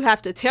fact that you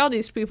have to tell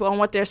these people on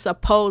what they're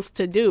supposed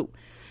to do.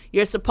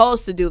 You're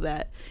supposed to do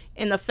that.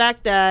 And the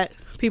fact that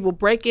people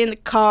break into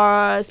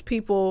cars,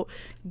 people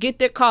get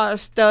their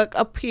cars stuck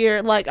up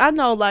here. Like, I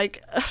know,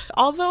 like,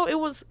 although it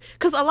was,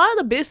 because a lot of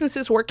the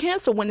businesses were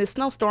canceled when the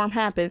snowstorm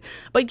happened,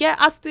 but yet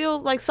I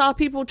still, like, saw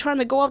people trying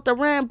to go up the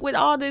ramp with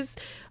all this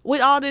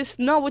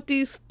snow, with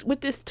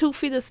this 2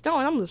 feet of snow.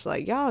 And I'm just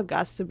like, y'all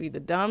got to be the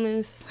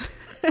dumbest.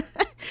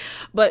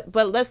 But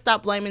let's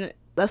stop blaming it.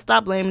 Let's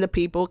stop blaming the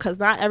people, because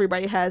not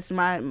everybody has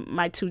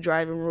my 2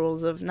 driving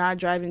rules of not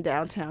driving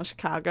downtown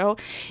Chicago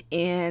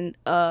and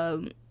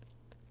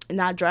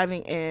not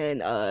driving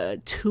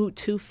in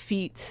 2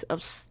 feet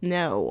of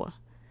snow,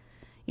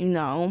 you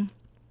know.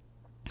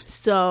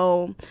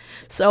 So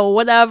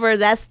whatever,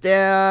 that's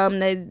them.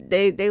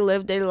 They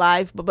live their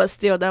life, but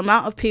still, the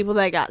amount of people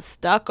that got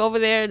stuck over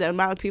there, the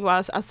amount of people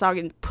I saw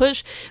getting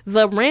pushed,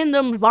 the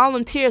random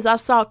volunteers I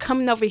saw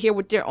coming over here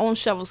with their own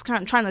shovels,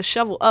 kind of trying to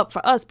shovel up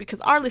for us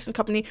because our leasing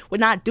company would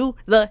not do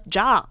the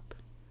job.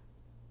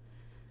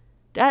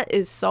 That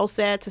is so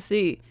sad to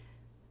see.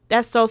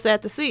 That's so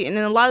sad to see. And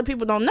then a lot of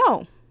people don't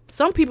know.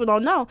 Some people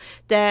don't know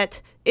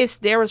that it's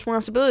their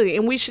responsibility,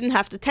 and we shouldn't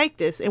have to take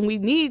this. And we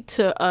need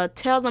to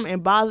tell them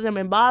and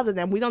bother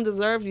them. We don't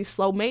deserve these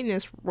slow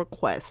maintenance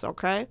requests,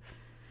 okay?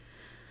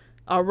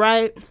 All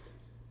right.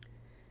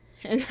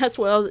 And that's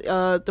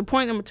the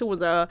point number 2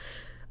 was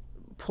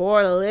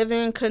poor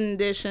living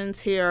conditions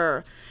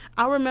here.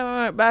 I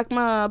remember back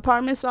my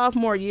apartment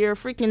sophomore year,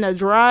 freaking the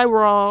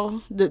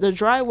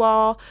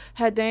drywall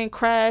had then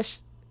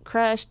crashed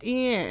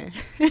in.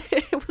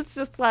 It was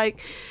just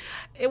like,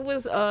 it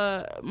was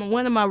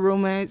one of my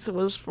roommates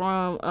was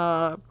from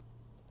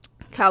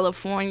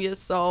California,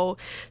 so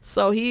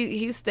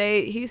he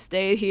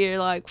stayed here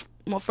like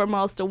for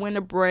most of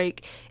winter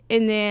break,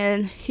 and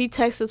then he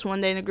texted us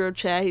one day in the group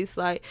chat. He's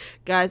like,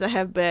 guys, I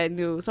have bad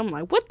news. I'm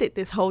like, what did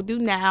this hoe do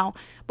now?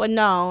 But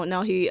no,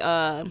 he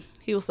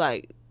was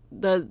like,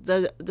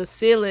 the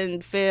ceiling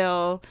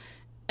fell.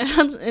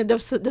 And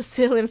the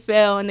ceiling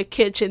fell in the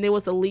kitchen. There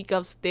was a leak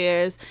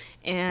upstairs,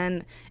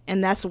 and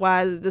that's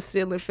why the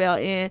ceiling fell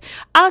in.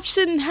 I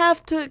shouldn't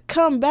have to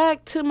come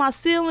back to my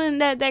ceiling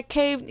that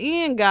caved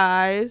in,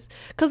 guys.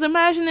 Because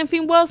imagine if he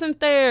wasn't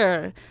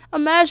there.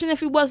 Imagine if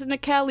he wasn't a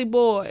Cali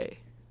boy.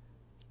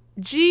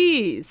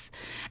 Jeez.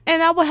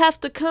 And I would have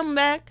to come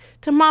back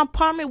to my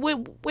apartment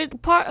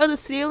with part of the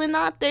ceiling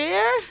not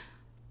there.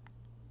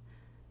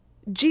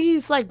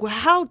 Jeez, like,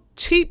 how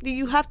cheap do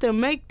you have to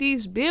make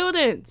these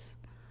buildings?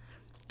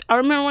 I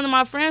remember one of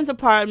my friend's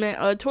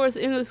apartment, towards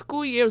the end of the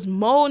school year, was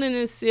mold in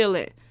the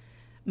ceiling.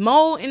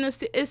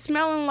 It's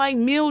smelling like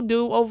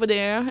mildew over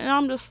there. And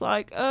I'm just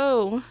like,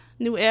 oh,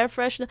 new air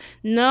freshener?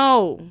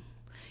 No.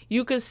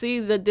 You could see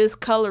the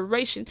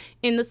discoloration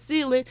in the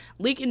ceiling,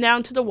 leaking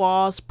down to the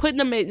walls,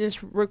 putting a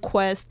maintenance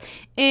request.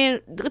 And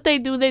what they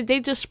do, they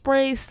just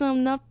spray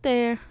something up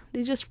there.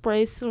 And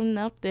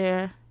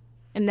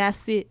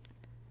that's it.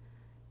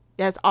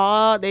 That's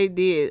all they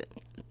did.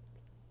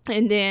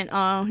 And then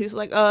he's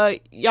like,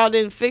 y'all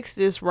didn't fix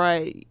this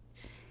right.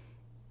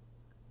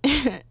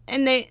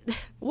 And they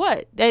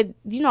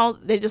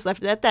just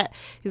left it at that.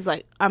 He's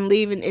like, I'm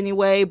leaving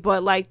anyway.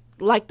 But like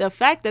the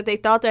fact that they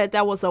thought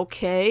that was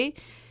okay,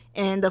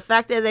 and the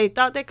fact that they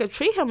thought they could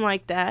treat him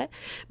like that,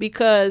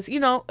 because,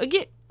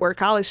 again, we're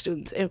college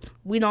students and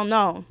we don't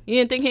know. You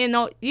didn't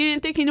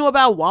think he knew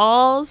about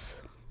walls?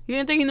 You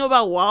didn't think he knew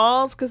about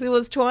walls because he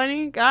was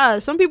 20?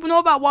 Gosh, some people know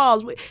about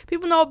walls.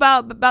 People know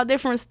about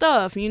different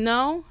stuff,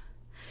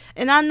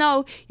 And I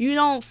know you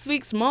don't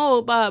fix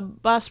mold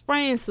by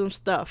spraying some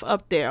stuff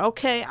up there,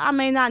 okay? I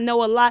may not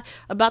know a lot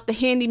about the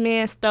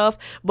handyman stuff,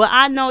 but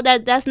I know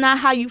that that's not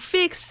how you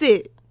fix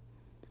it.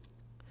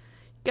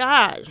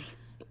 God.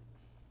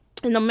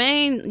 And the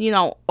main,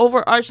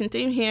 overarching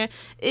theme here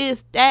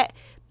is that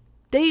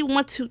they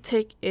want to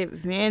take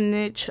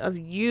advantage of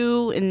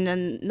you and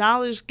the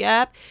knowledge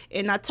gap.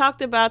 And I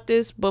talked about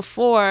this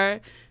before.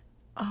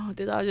 Oh,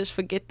 did I just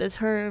forget the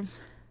term?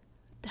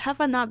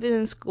 Have I not been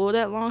in school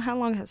that long? How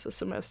long has the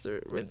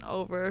semester been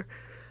over?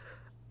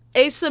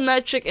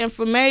 Asymmetric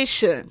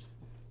information.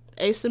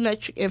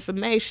 Asymmetric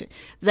information.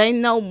 They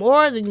know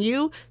more than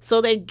you, so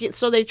they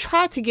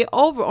try to get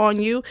over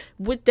on you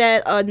with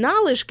that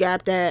knowledge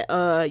gap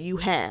that you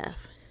have.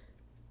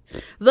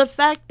 The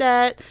fact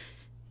that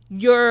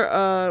you're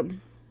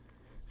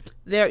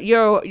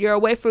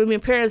away from your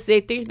parents, they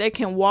think they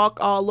can walk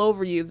all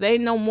over you. They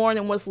know more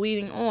than what's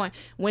leading on.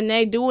 When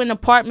they do an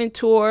apartment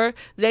tour,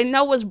 they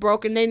know what's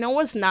broken, they know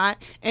what's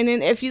not. And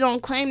then if you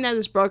don't claim that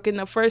it's broken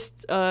the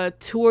first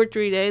 2 or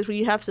 3 days when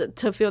you have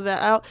to fill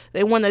that out,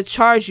 they want to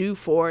charge you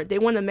for it. They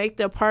want to make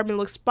the apartment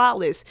look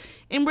spotless.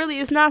 And really,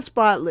 it's not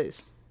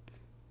spotless.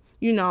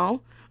 You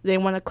know, they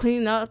want to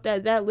clean up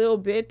that little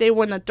bit. They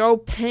want to throw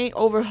paint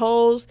over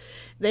holes.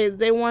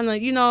 They want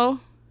to,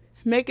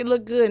 make it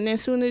look good. And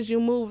as soon as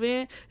you move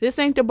in, this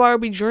ain't the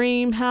Barbie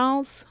dream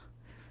house.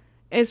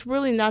 It's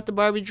really not the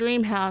Barbie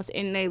dream house.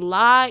 And they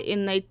lie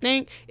and they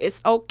think it's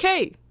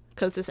okay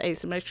because it's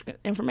asymmetric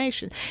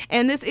information.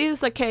 And this is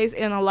the case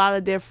in a lot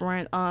of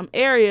different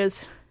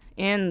areas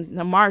in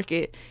the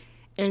market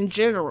in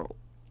general.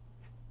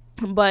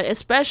 But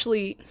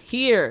especially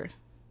here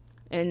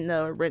in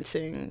the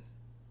renting,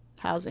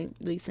 housing,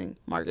 leasing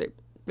market,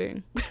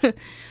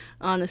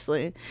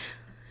 honestly.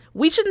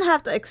 We shouldn't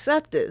have to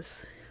accept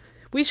this.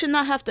 We should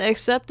not have to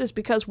accept this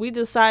because we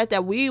decide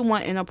that we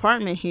want an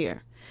apartment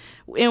here.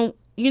 And,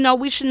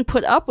 we shouldn't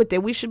put up with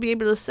it. We should be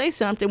able to say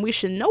something. We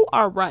should know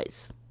our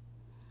rights.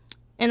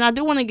 And I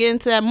do want to get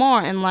into that more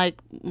and my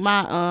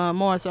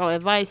more so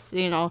advice,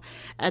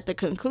 at the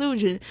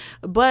conclusion.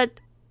 But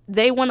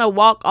they want to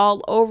walk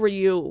all over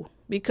you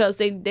because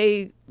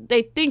they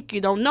think you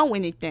don't know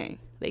anything.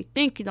 They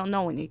think you don't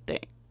know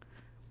anything.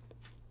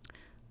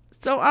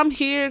 So I'm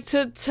here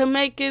to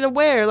make it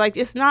aware.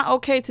 It's not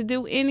okay to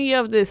do any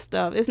of this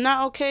stuff. It's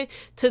not okay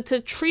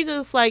to treat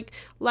us like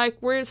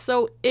we're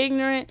so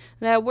ignorant,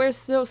 that we're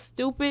so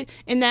stupid,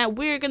 and that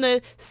we're going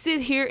to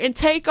sit here and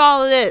take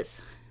all of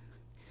this.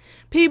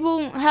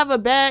 People have a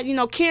bad,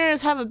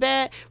 Karens have a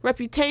bad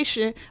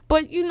reputation,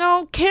 but,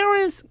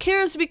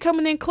 Karens be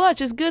coming in clutch.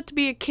 It's good to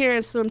be a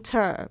Karen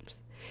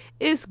sometimes.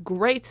 It's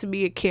great to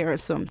be a Karen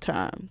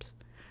sometimes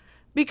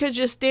because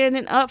you're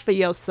standing up for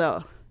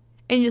yourself.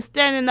 And you're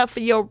standing up for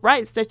your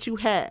rights that you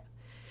have.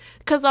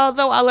 Because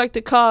although I like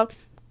to call,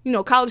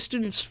 college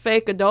students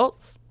fake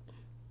adults,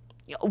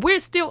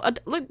 we're still,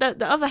 look,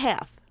 the other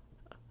half,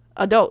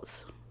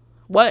 adults.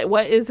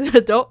 What is an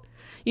adult?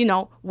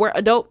 We're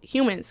adult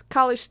humans,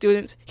 college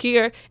students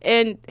here,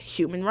 and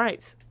human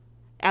rights.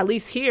 At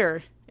least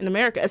here in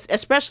America,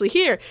 especially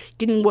here,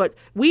 getting what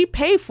we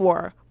pay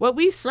for, what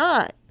we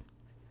sign.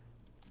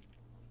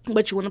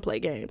 But you want to play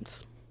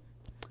games.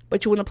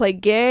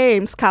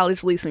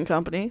 College leasing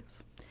companies.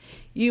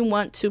 You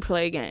want to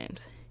play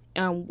games.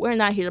 And we're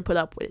not here to put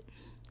up with it.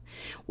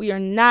 We are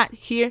not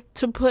here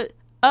to put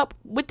up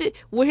with it.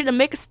 We're here to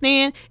make a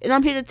stand. And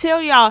I'm here to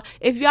tell y'all,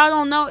 if y'all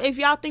don't know, if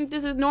y'all think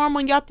this is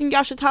normal and y'all think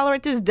y'all should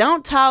tolerate this,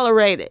 don't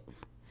tolerate it.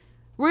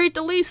 Read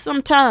the lease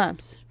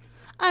sometimes.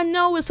 I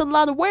know it's a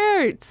lot of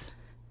words.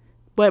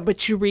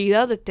 But you read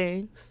other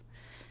things.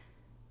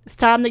 It's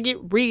time to get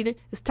reading.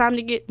 It's time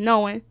to get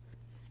knowing.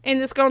 And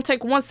it's going to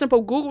take one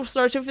simple Google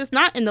search if it's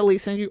not in the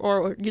lease and you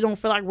don't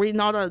feel like reading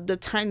all the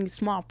tiny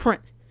small print.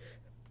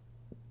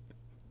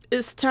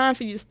 It's time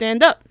for you to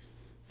stand up.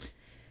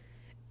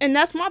 And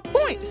that's my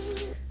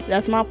points.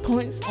 That's my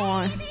points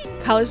on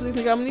college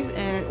leasing companies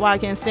and why I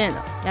can't stand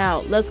them.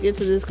 Now, let's get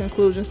to this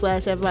conclusion /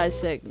 advice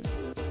segment.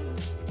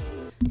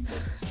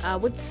 I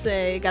would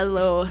say got a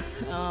little,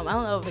 I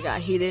don't know if it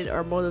got heated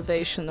or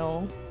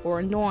motivational or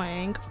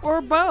annoying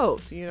or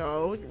both, you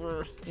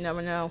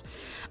never know.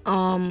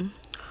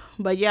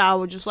 But yeah, I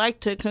would just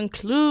like to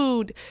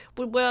conclude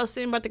with what I was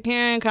saying about the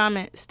Karen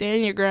comment.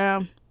 Stand your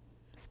ground.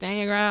 Stand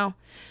your ground.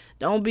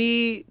 Don't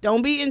be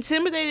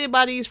intimidated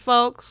by these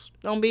folks.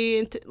 Don't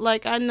be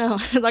I know,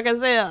 like I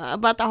said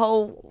about the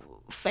whole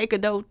fake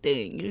adult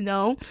thing.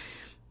 Don't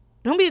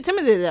be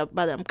intimidated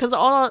by them because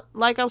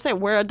like I said,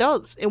 we're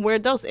adults and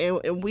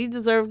we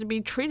deserve to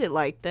be treated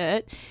like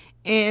that.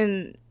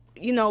 And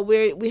we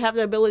have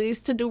the abilities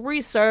to do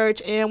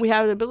research and we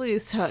have the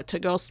abilities to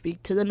go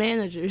speak to the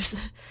managers.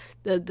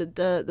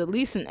 The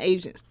leasing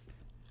agents,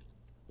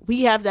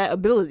 we have that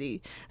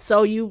ability.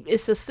 So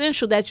it's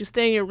essential that you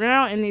stand your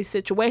ground in these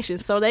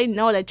situations so they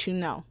know that you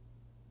know.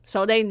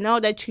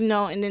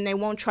 And then they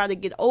won't try to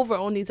get over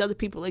on these other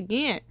people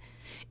again.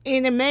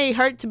 And it may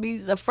hurt to be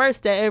the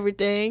first at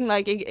everything.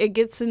 It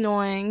gets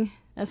annoying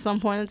at some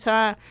point in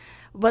time.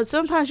 But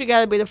sometimes you got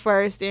to be the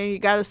first and you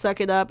got to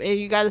suck it up and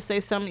you got to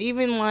say something,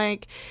 even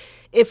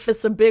if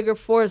it's a bigger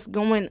force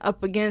going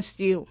up against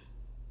you.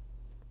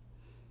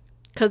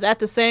 Because at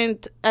the same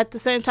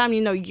time,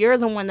 you're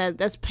the one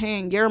that's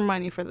paying your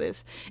money for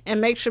this. And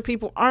make sure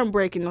people aren't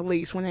breaking the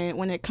lease when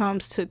it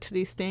comes to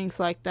these things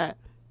like that.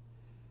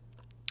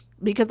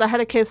 Because I had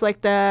a case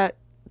like that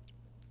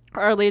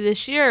earlier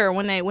this year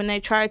when they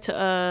tried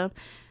to,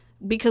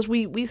 because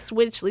we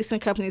switched leasing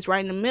companies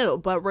right in the middle.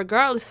 But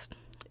regardless,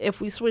 if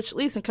we switch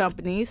leasing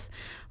companies,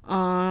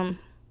 the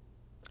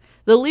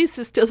lease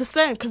is still the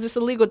same because it's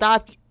a legal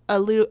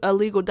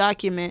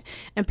document,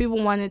 and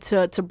people wanted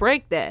to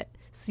break that.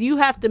 So you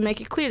have to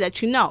make it clear that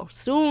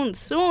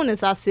soon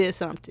as I said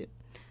something,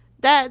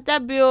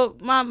 that bill,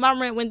 my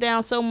rent went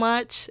down so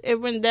much, it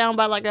went down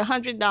by like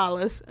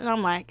 $100, and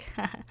I'm like,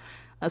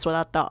 that's what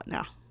I thought.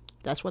 Now,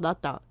 that's what I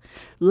thought.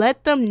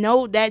 Let them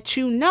know that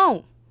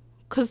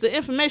because the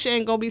information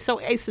ain't gonna be so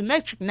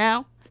asymmetric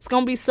now. It's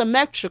gonna be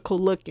symmetrical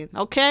looking,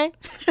 okay?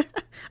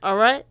 All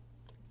right.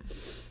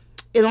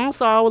 And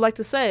also, I would like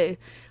to say,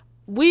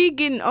 we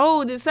getting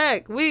old as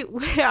heck. We're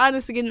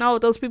honestly getting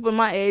old. Those people in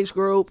my age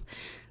group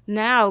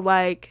now,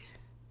 like,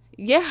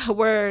 yeah,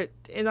 we're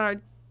in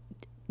our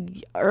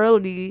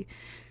early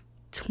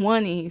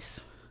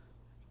 20s,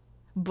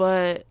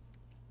 but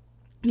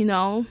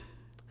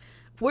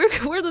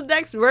we're the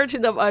next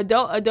version of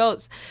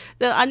adults.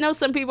 I know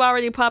some people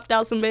already popped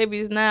out some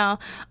babies now,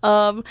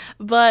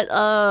 but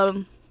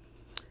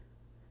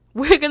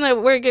we're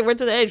to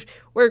the age,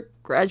 we're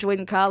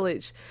graduating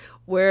college,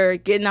 we're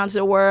getting out to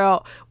the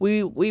world,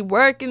 we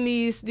working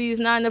these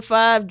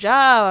 9-to-5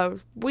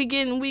 jobs, we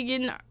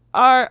getting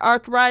our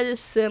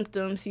arthritis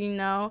symptoms,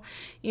 it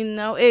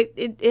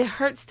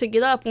hurts to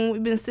get up when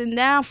we've been sitting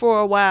down for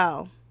a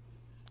while.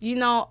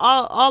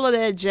 All of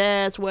that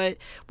jazz, what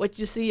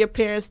you see your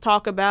parents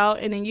talk about,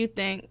 and then you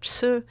think,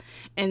 psh,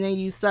 and then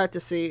you start to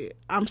see,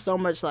 I'm so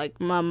much like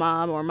my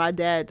mom or my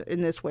dad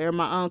in this way, or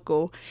my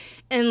uncle,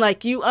 and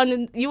like you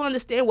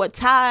understand what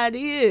tired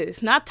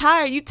is. Not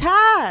tired, you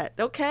tired,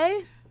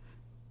 okay?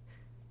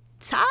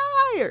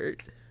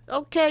 Tired,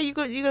 okay?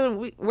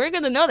 We're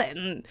gonna know that.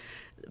 And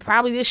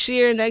probably this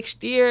year,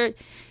 next year.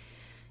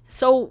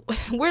 So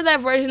we're that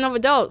version of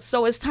adults.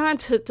 So it's time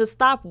to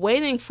stop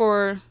waiting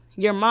for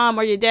your mom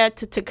or your dad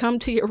to come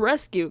to your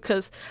rescue.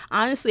 Because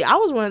honestly, I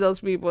was one of those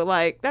people.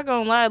 Like, not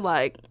gonna lie,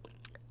 like,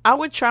 I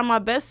would try my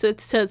best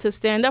to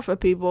stand up for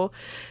people.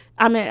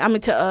 I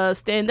mean to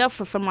stand up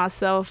for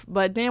myself.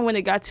 But then when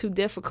it got too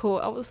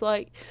difficult, I was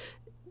like,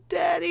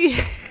 Daddy.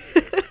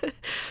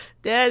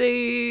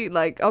 Daddy,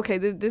 like, okay,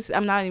 this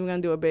I'm not even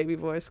gonna do a baby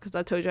voice because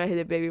I told you I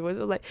hated baby voice. I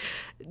was like,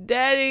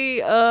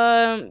 Daddy,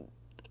 I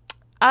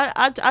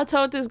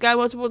told this guy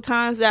multiple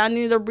times that I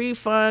need a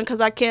refund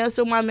because I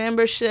canceled my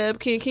membership.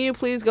 Can you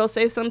please go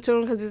say something to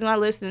him because he's not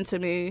listening to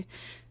me?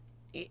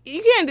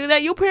 You can't do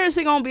that. Your parents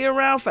ain't gonna be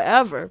around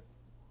forever.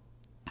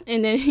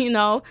 And then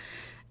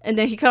and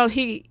then he comes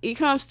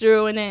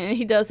through, and then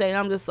he does that, and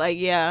I'm just like,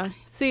 yeah.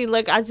 See,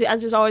 look, I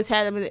just always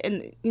had him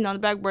in the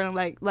back burner,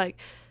 like,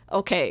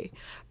 okay,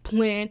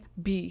 plan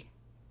B,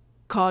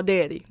 call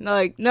daddy.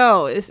 Like,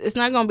 no, it's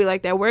not gonna be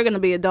like that. We're gonna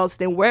be adults,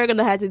 then we're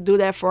gonna have to do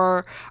that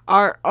for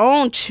our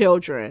own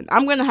children.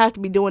 I'm gonna have to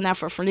be doing that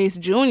for Fernice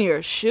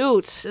Jr.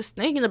 Shoot, just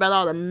thinking about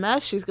all the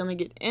mess she's gonna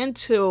get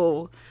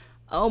into.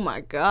 Oh my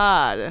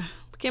God,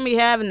 we can't be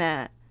having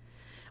that.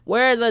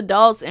 We're the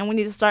adults, and we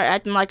need to start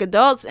acting like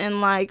adults,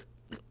 and like,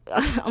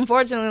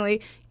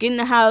 unfortunately, getting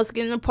a house,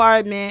 getting an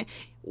apartment,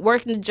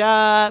 working a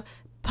job,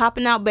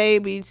 popping out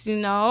babies,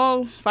 finding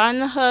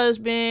a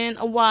husband,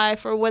 a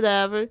wife, or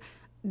whatever.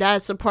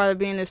 That's a part of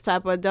being this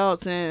type of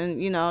adults.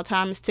 And,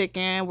 time is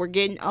ticking. We're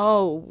getting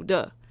old.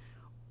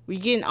 We're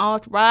getting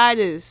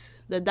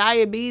arthritis, the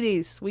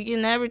diabetes. We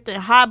getting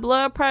everything. High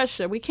blood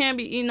pressure. We can't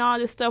be eating all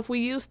this stuff we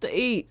used to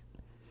eat.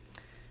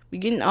 We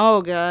getting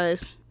old,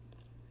 guys.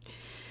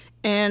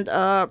 And,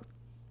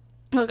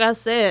 like I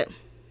said,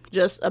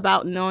 just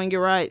about knowing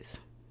your rights.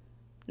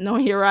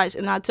 Knowing your rights.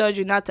 And I told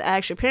you not to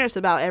ask your parents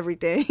about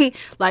everything.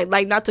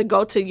 like not to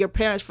go to your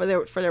parents for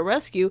their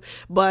rescue.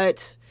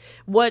 But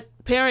what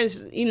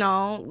parents,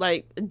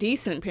 like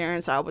decent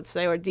parents, I would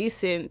say, or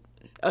decent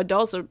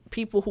adults or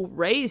people who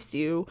raised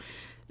you,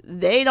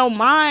 they don't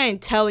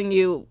mind telling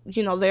you,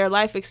 their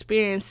life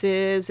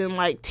experiences and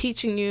like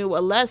teaching you a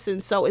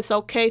lesson. So it's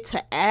okay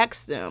to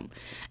ask them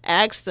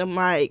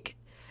like,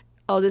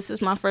 oh, this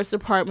is my first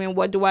apartment.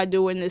 What do I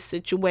do in this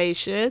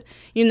situation?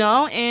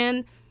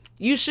 And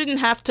you shouldn't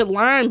have to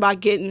learn by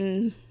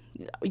getting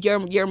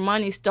your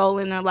money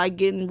stolen or like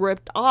getting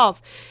ripped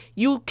off.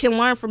 You can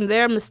learn from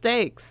their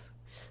mistakes.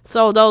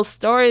 So those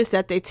stories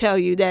that they tell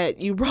you that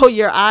you roll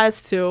your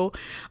eyes to,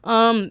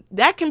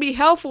 that can be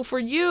helpful for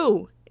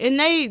you. And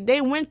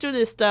they went through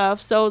this stuff,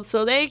 so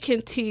they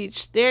can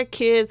teach their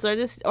kids or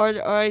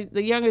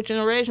the younger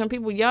generation,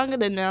 people younger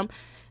than them,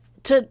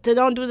 to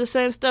don't do the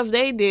same stuff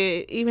they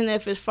did, even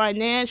if it's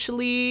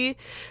financially,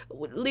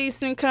 with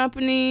leasing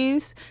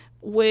companies,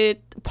 with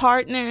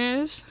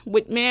partners,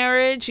 with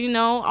marriage,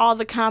 all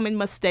the common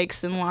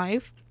mistakes in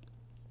life.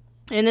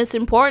 And it's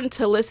important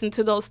to listen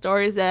to those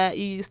stories that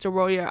you used to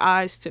roll your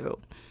eyes to.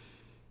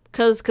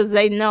 Because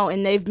they know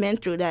and they've been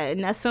through that.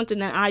 And that's something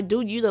that I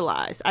do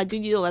utilize. I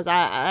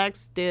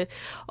ask the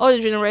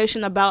older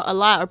generation about a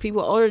lot, or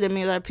people older than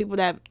me, like people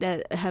that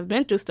have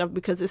been through stuff,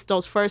 because it's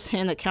those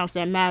first-hand accounts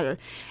that matter.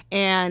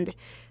 And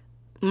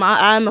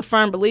I'm a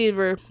firm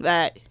believer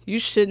that you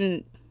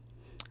shouldn't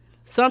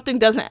Something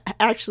doesn't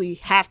actually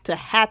have to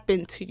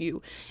happen to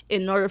you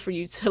in order for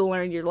you to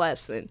learn your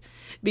lesson.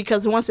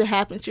 Because once it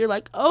happens, you're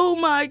like, oh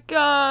my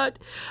God,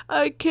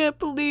 I can't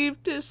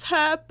believe this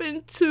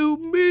happened to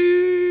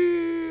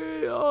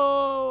me.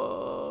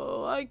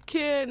 Oh, I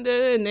can't.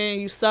 And then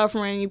you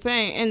suffering, you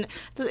pain.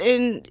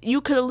 And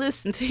you could have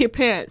listened to your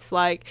parents.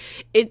 Like,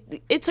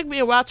 it took me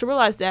a while to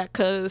realize that,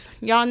 because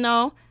y'all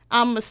know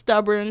I'm a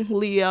stubborn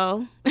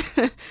Leo.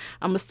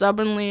 I'm a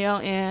stubborn Leo,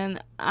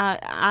 and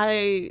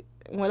I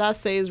what I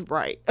say is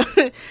right.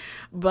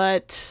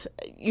 But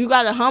you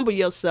gotta humble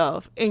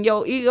yourself, and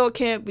your ego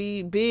can't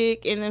be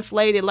big and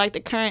inflated like the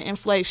current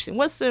inflation.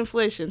 What's the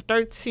inflation?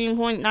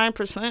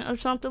 13.9% or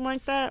something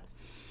like that.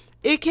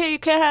 You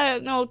can't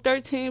have no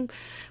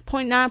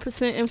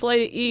 13.9%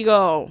 inflated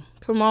ego.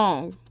 Come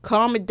on,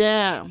 calm it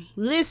down.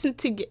 Listen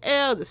to your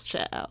eldest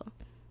child.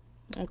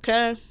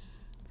 Okay?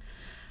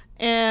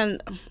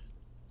 And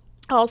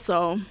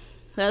also,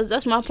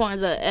 that's my point of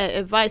the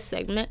advice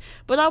segment.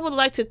 But I would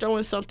like to throw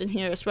in something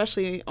here,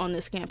 especially on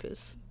this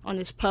campus, on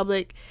this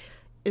public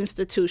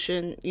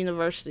institution,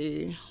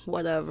 university,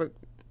 whatever,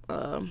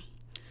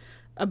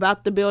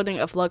 about the building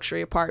of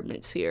luxury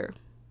apartments here.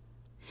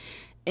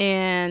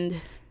 And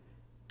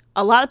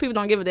a lot of people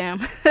don't give a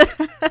damn.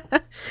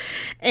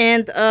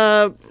 And,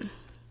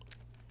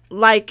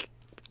 like,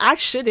 I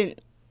shouldn't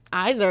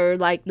either.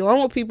 Like,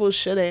 normal people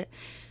shouldn't.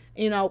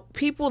 You know,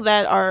 people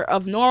that are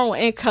of normal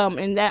income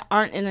and that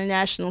aren't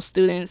international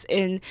students,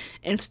 and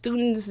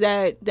students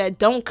that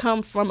don't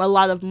come from a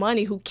lot of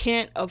money, who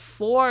can't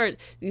afford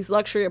these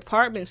luxury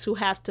apartments, who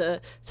have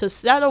to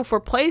settle for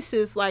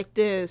places like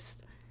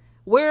this.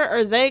 Where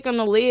are they going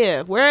to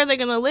live? Where are they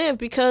going to live?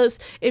 Because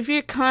if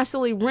you're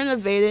constantly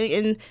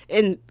renovating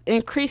and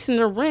increasing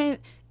the rent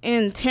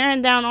and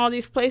tearing down all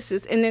these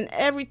places, and then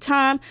every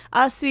time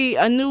I see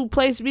a new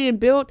place being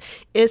built,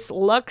 it's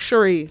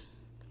luxury.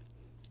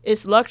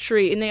 It's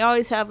luxury, and they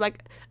always have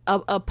like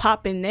a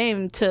popping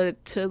name to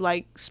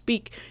like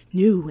speak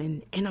new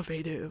and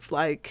innovative.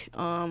 Like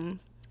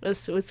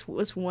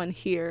what's one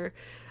here?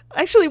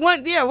 Actually,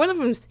 one of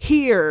them's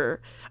here.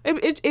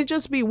 It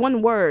just be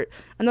one word,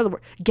 another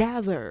word,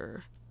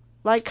 gather.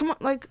 Like, come on,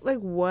 like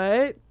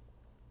what?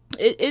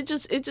 It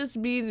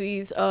just be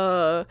these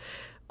I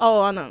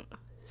know,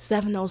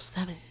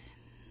 707.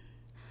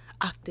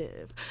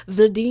 Octave,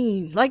 the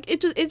dean, like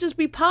it just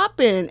be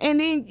popping.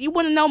 And then you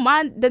want to know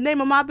the name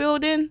of my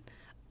building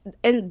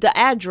and the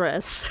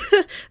address.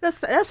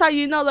 that's how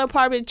you know the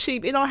apartment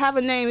cheap. It don't have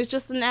a name, it's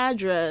just an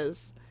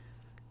address.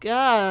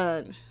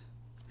 God,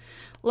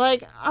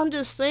 like, I'm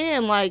just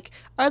saying, like,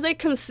 are they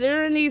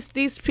considering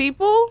these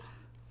people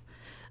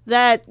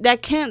that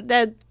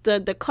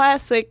the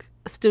classic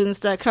students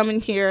that come in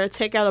here,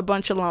 take out a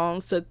bunch of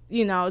loans to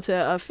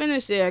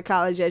finish their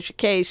college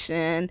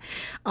education?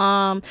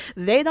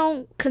 They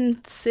don't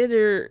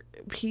consider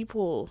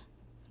people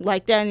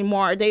like that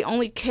anymore. They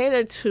only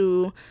cater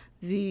to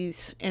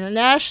these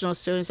international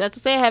students. Not to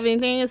say I have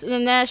anything against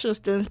international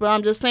students, but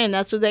I'm just saying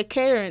that's what they're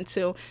catering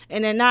to,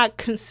 and they're not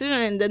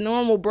considering the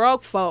normal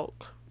broke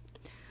folk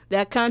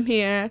that come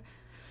here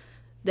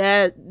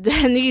that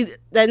needs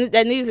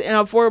an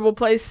affordable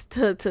place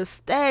to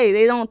stay.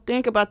 They don't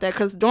think about that,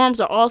 because dorms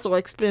are also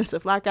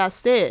expensive, like I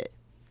said.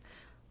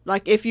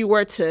 Like, if you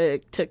were to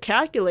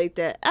calculate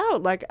that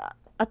out, like,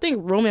 I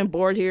think room and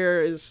board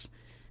here is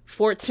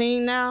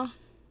 $14 now.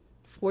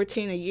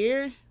 $14 a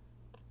year.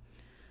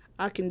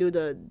 I can do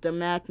the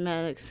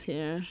mathematics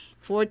here.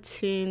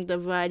 14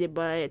 divided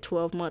by a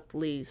 12-month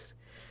lease.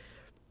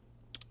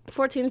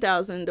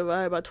 14,000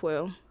 divided by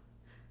 12.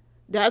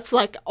 That's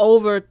like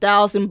over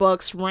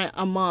 $1,000 rent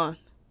a month.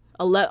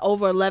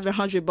 Over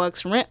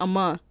 $1,100 rent a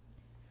month.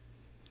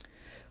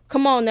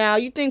 Come on now,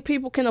 you think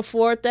people can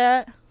afford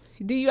that?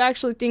 Do you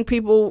actually think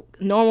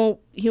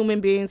normal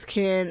human beings,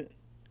 can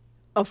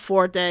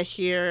afford that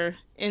here?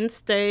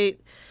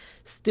 In-state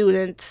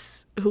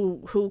students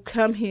who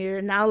come here,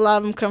 not a lot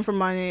of them come for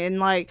money, and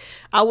like,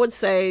 I would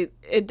say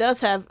it does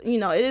have,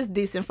 it is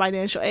decent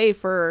financial aid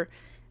for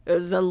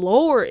the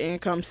lower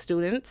income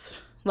students.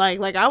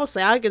 Like I would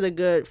say, I get a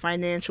good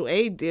financial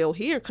aid deal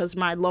here because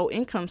my low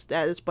income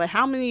status. But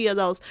how many of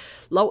those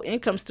low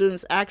income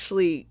students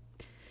actually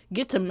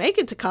get to make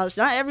it to college?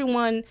 Not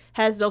everyone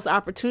has those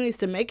opportunities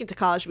to make it to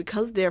college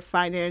because of their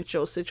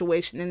financial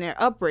situation and their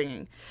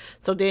upbringing.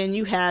 So then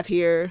you have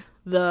here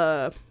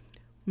the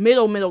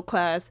middle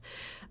class,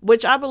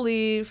 which I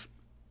believe,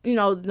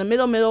 the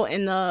middle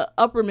and the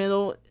upper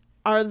middle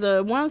are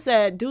the ones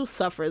that do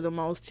suffer the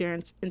most here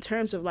in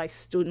terms of like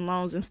student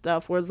loans and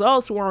stuff, where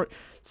those who aren't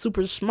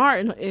super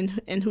smart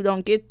and who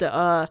don't get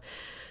the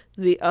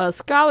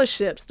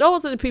scholarships,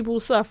 those are the people who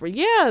suffer.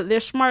 Yeah, they're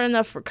smart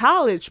enough for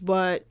college,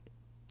 but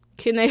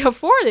can they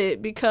afford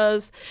it?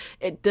 Because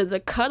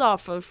the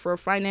cutoff for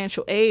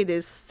financial aid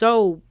is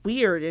so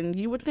weird, and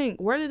you would think,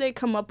 where did they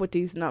come up with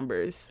these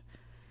numbers?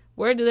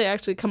 Where do they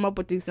actually come up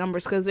with these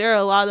numbers? Because there are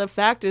a lot of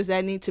factors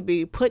that need to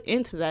be put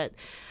into that,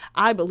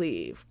 I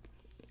believe,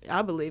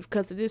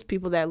 because it is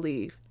people that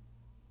leave.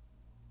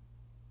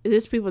 it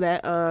is people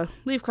that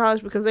leave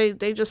college because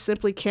they just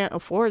simply can't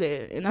afford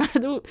it. And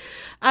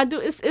I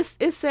do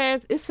it's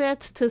sad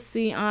to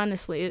see,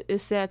 honestly.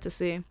 It's sad to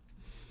see.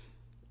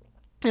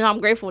 And I'm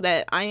grateful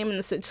that I am in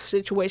the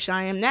situation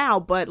I am now,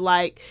 but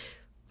like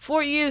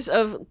 4 years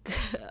of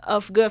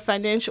good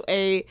financial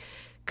aid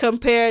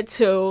compared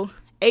to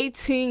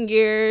 18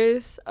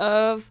 years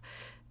of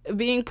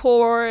being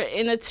poor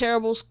in a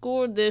terrible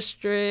school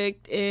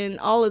district and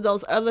all of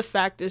those other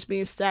factors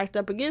being stacked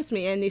up against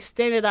me, and these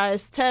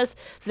standardized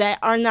tests that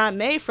are not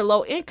made for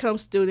low income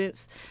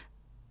students.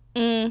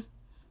 I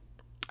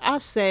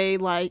say,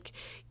 like,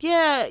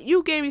 yeah,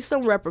 you gave me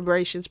some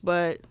reparations,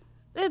 but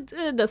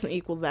it doesn't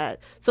equal that.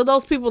 So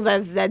those people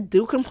that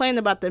do complain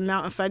about the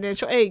amount of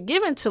financial aid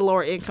given to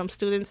lower income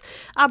students,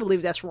 I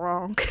believe that's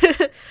wrong.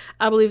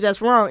 I believe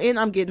that's wrong. And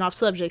I'm getting off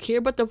subject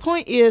here. But the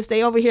point is,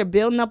 they over here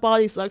building up all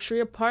these luxury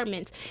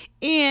apartments,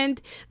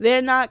 and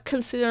they're not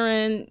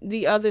considering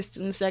the other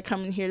students that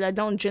come in here that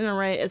don't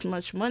generate as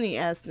much money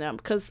as them.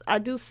 Because I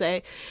do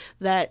say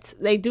that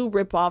they do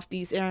rip off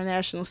these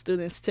international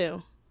students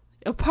too.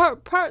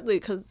 Partly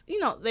because,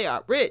 they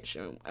are rich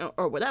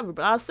or whatever.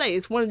 But I'll say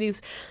it's one of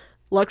these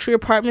luxury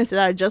apartments that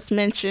I just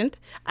mentioned.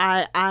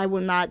 I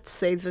will not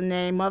say the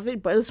name of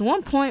it, but it's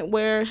one point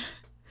where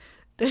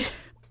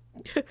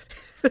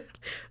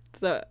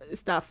so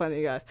it's not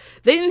funny, guys.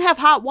 They didn't have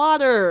hot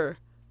water.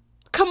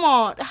 Come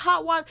on,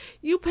 hot water.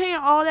 You paying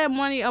all that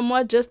money a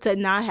month just to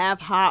not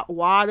have hot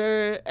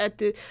water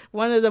at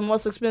one of the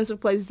most expensive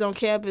places on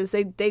campus.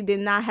 They did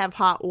not have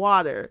hot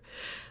water.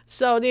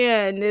 So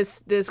then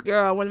this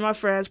girl, one of my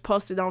friends,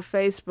 posted on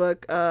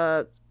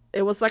Facebook.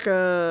 It was like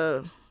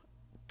a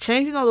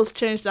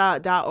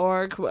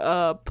change.org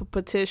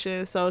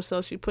petition.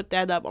 So she put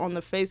that up on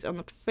the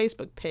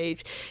Facebook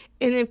page,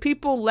 and then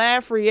people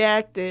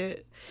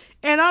reacted,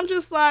 and I'm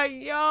just like,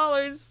 y'all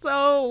are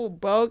so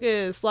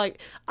bogus.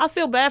 Like, I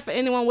feel bad for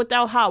anyone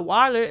without hot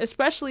water,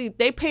 especially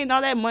they paying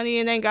all that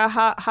money and ain't got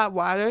hot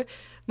water.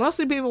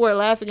 Mostly people were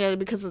laughing at it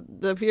because of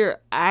the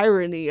pure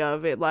irony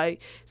of it.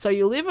 Like, so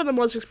you live in the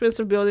most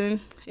expensive building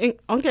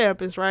on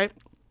campus, right?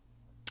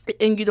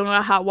 And you don't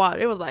got hot water.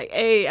 It was like,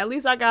 hey, at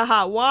least I got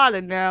hot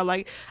water now.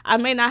 Like, I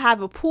may not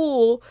have a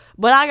pool,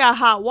 but I got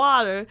hot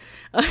water.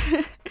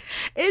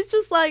 It's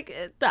just like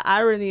the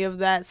irony of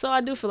that. So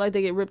I do feel like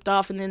they get ripped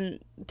off, and then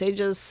they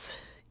just,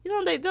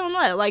 they don't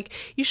know. Like,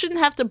 you shouldn't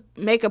have to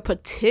make a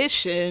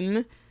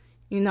petition,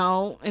 in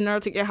order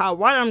to get hot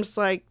water. I'm just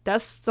like,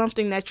 that's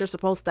something that you're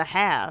supposed to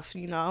have,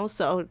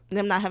 So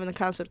them not having the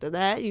concept of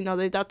that,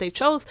 they thought they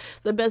chose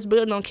the best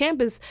building on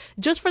campus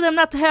just for them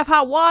not to have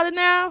hot water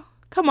now.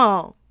 Come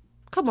on.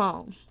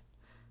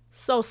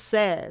 So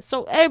sad.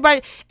 So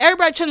everybody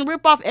trying to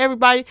rip off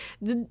everybody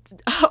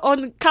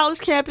on the college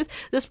campus,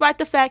 despite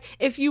the fact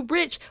if you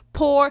rich,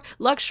 poor,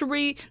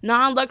 luxury,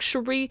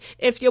 non-luxury,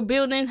 if your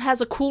building has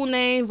a cool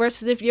name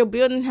versus if your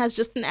building has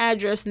just an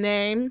address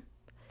name,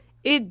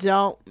 it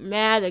don't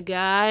matter,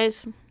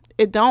 guys.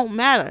 It don't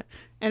matter.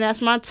 And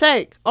that's my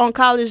take on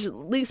college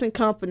leasing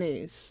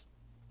companies.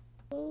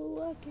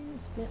 Let me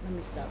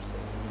stop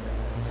saying.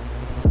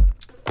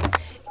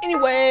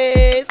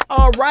 Anyways,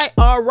 all right.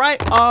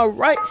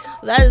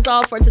 That is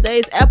all for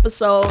today's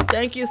episode.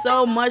 Thank you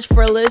so much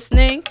for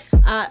listening.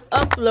 When I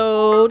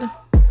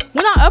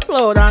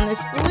upload,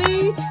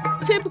 honestly,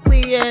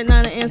 typically at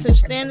 9 Eastern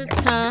Standard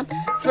Time.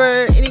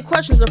 For any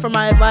questions or for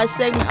my advice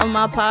segment of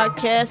my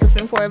podcast, if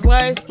for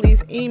advice,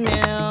 please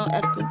email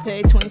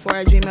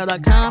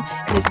fcoupet24@gmail.com.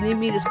 And if you need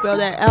me to spell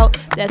that out,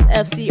 that's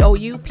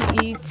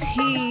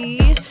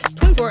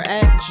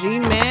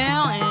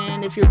FCOUPET24@gmail.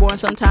 And if you're born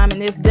sometime in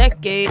this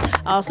decade,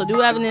 I also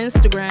do have an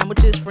Instagram,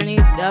 which is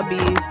Fernice the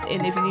Beast.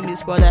 And if you need me to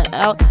spell that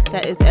out,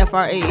 that is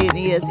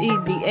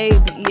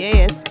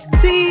FRANESEDABEAST.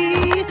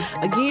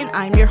 Again,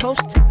 I'm your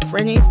host,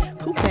 Fernice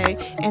Coupe,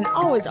 and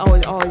always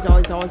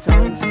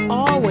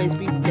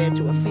be prepared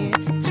to offend.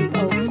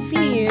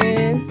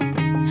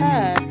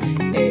 Have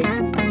a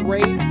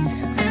great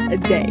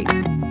day.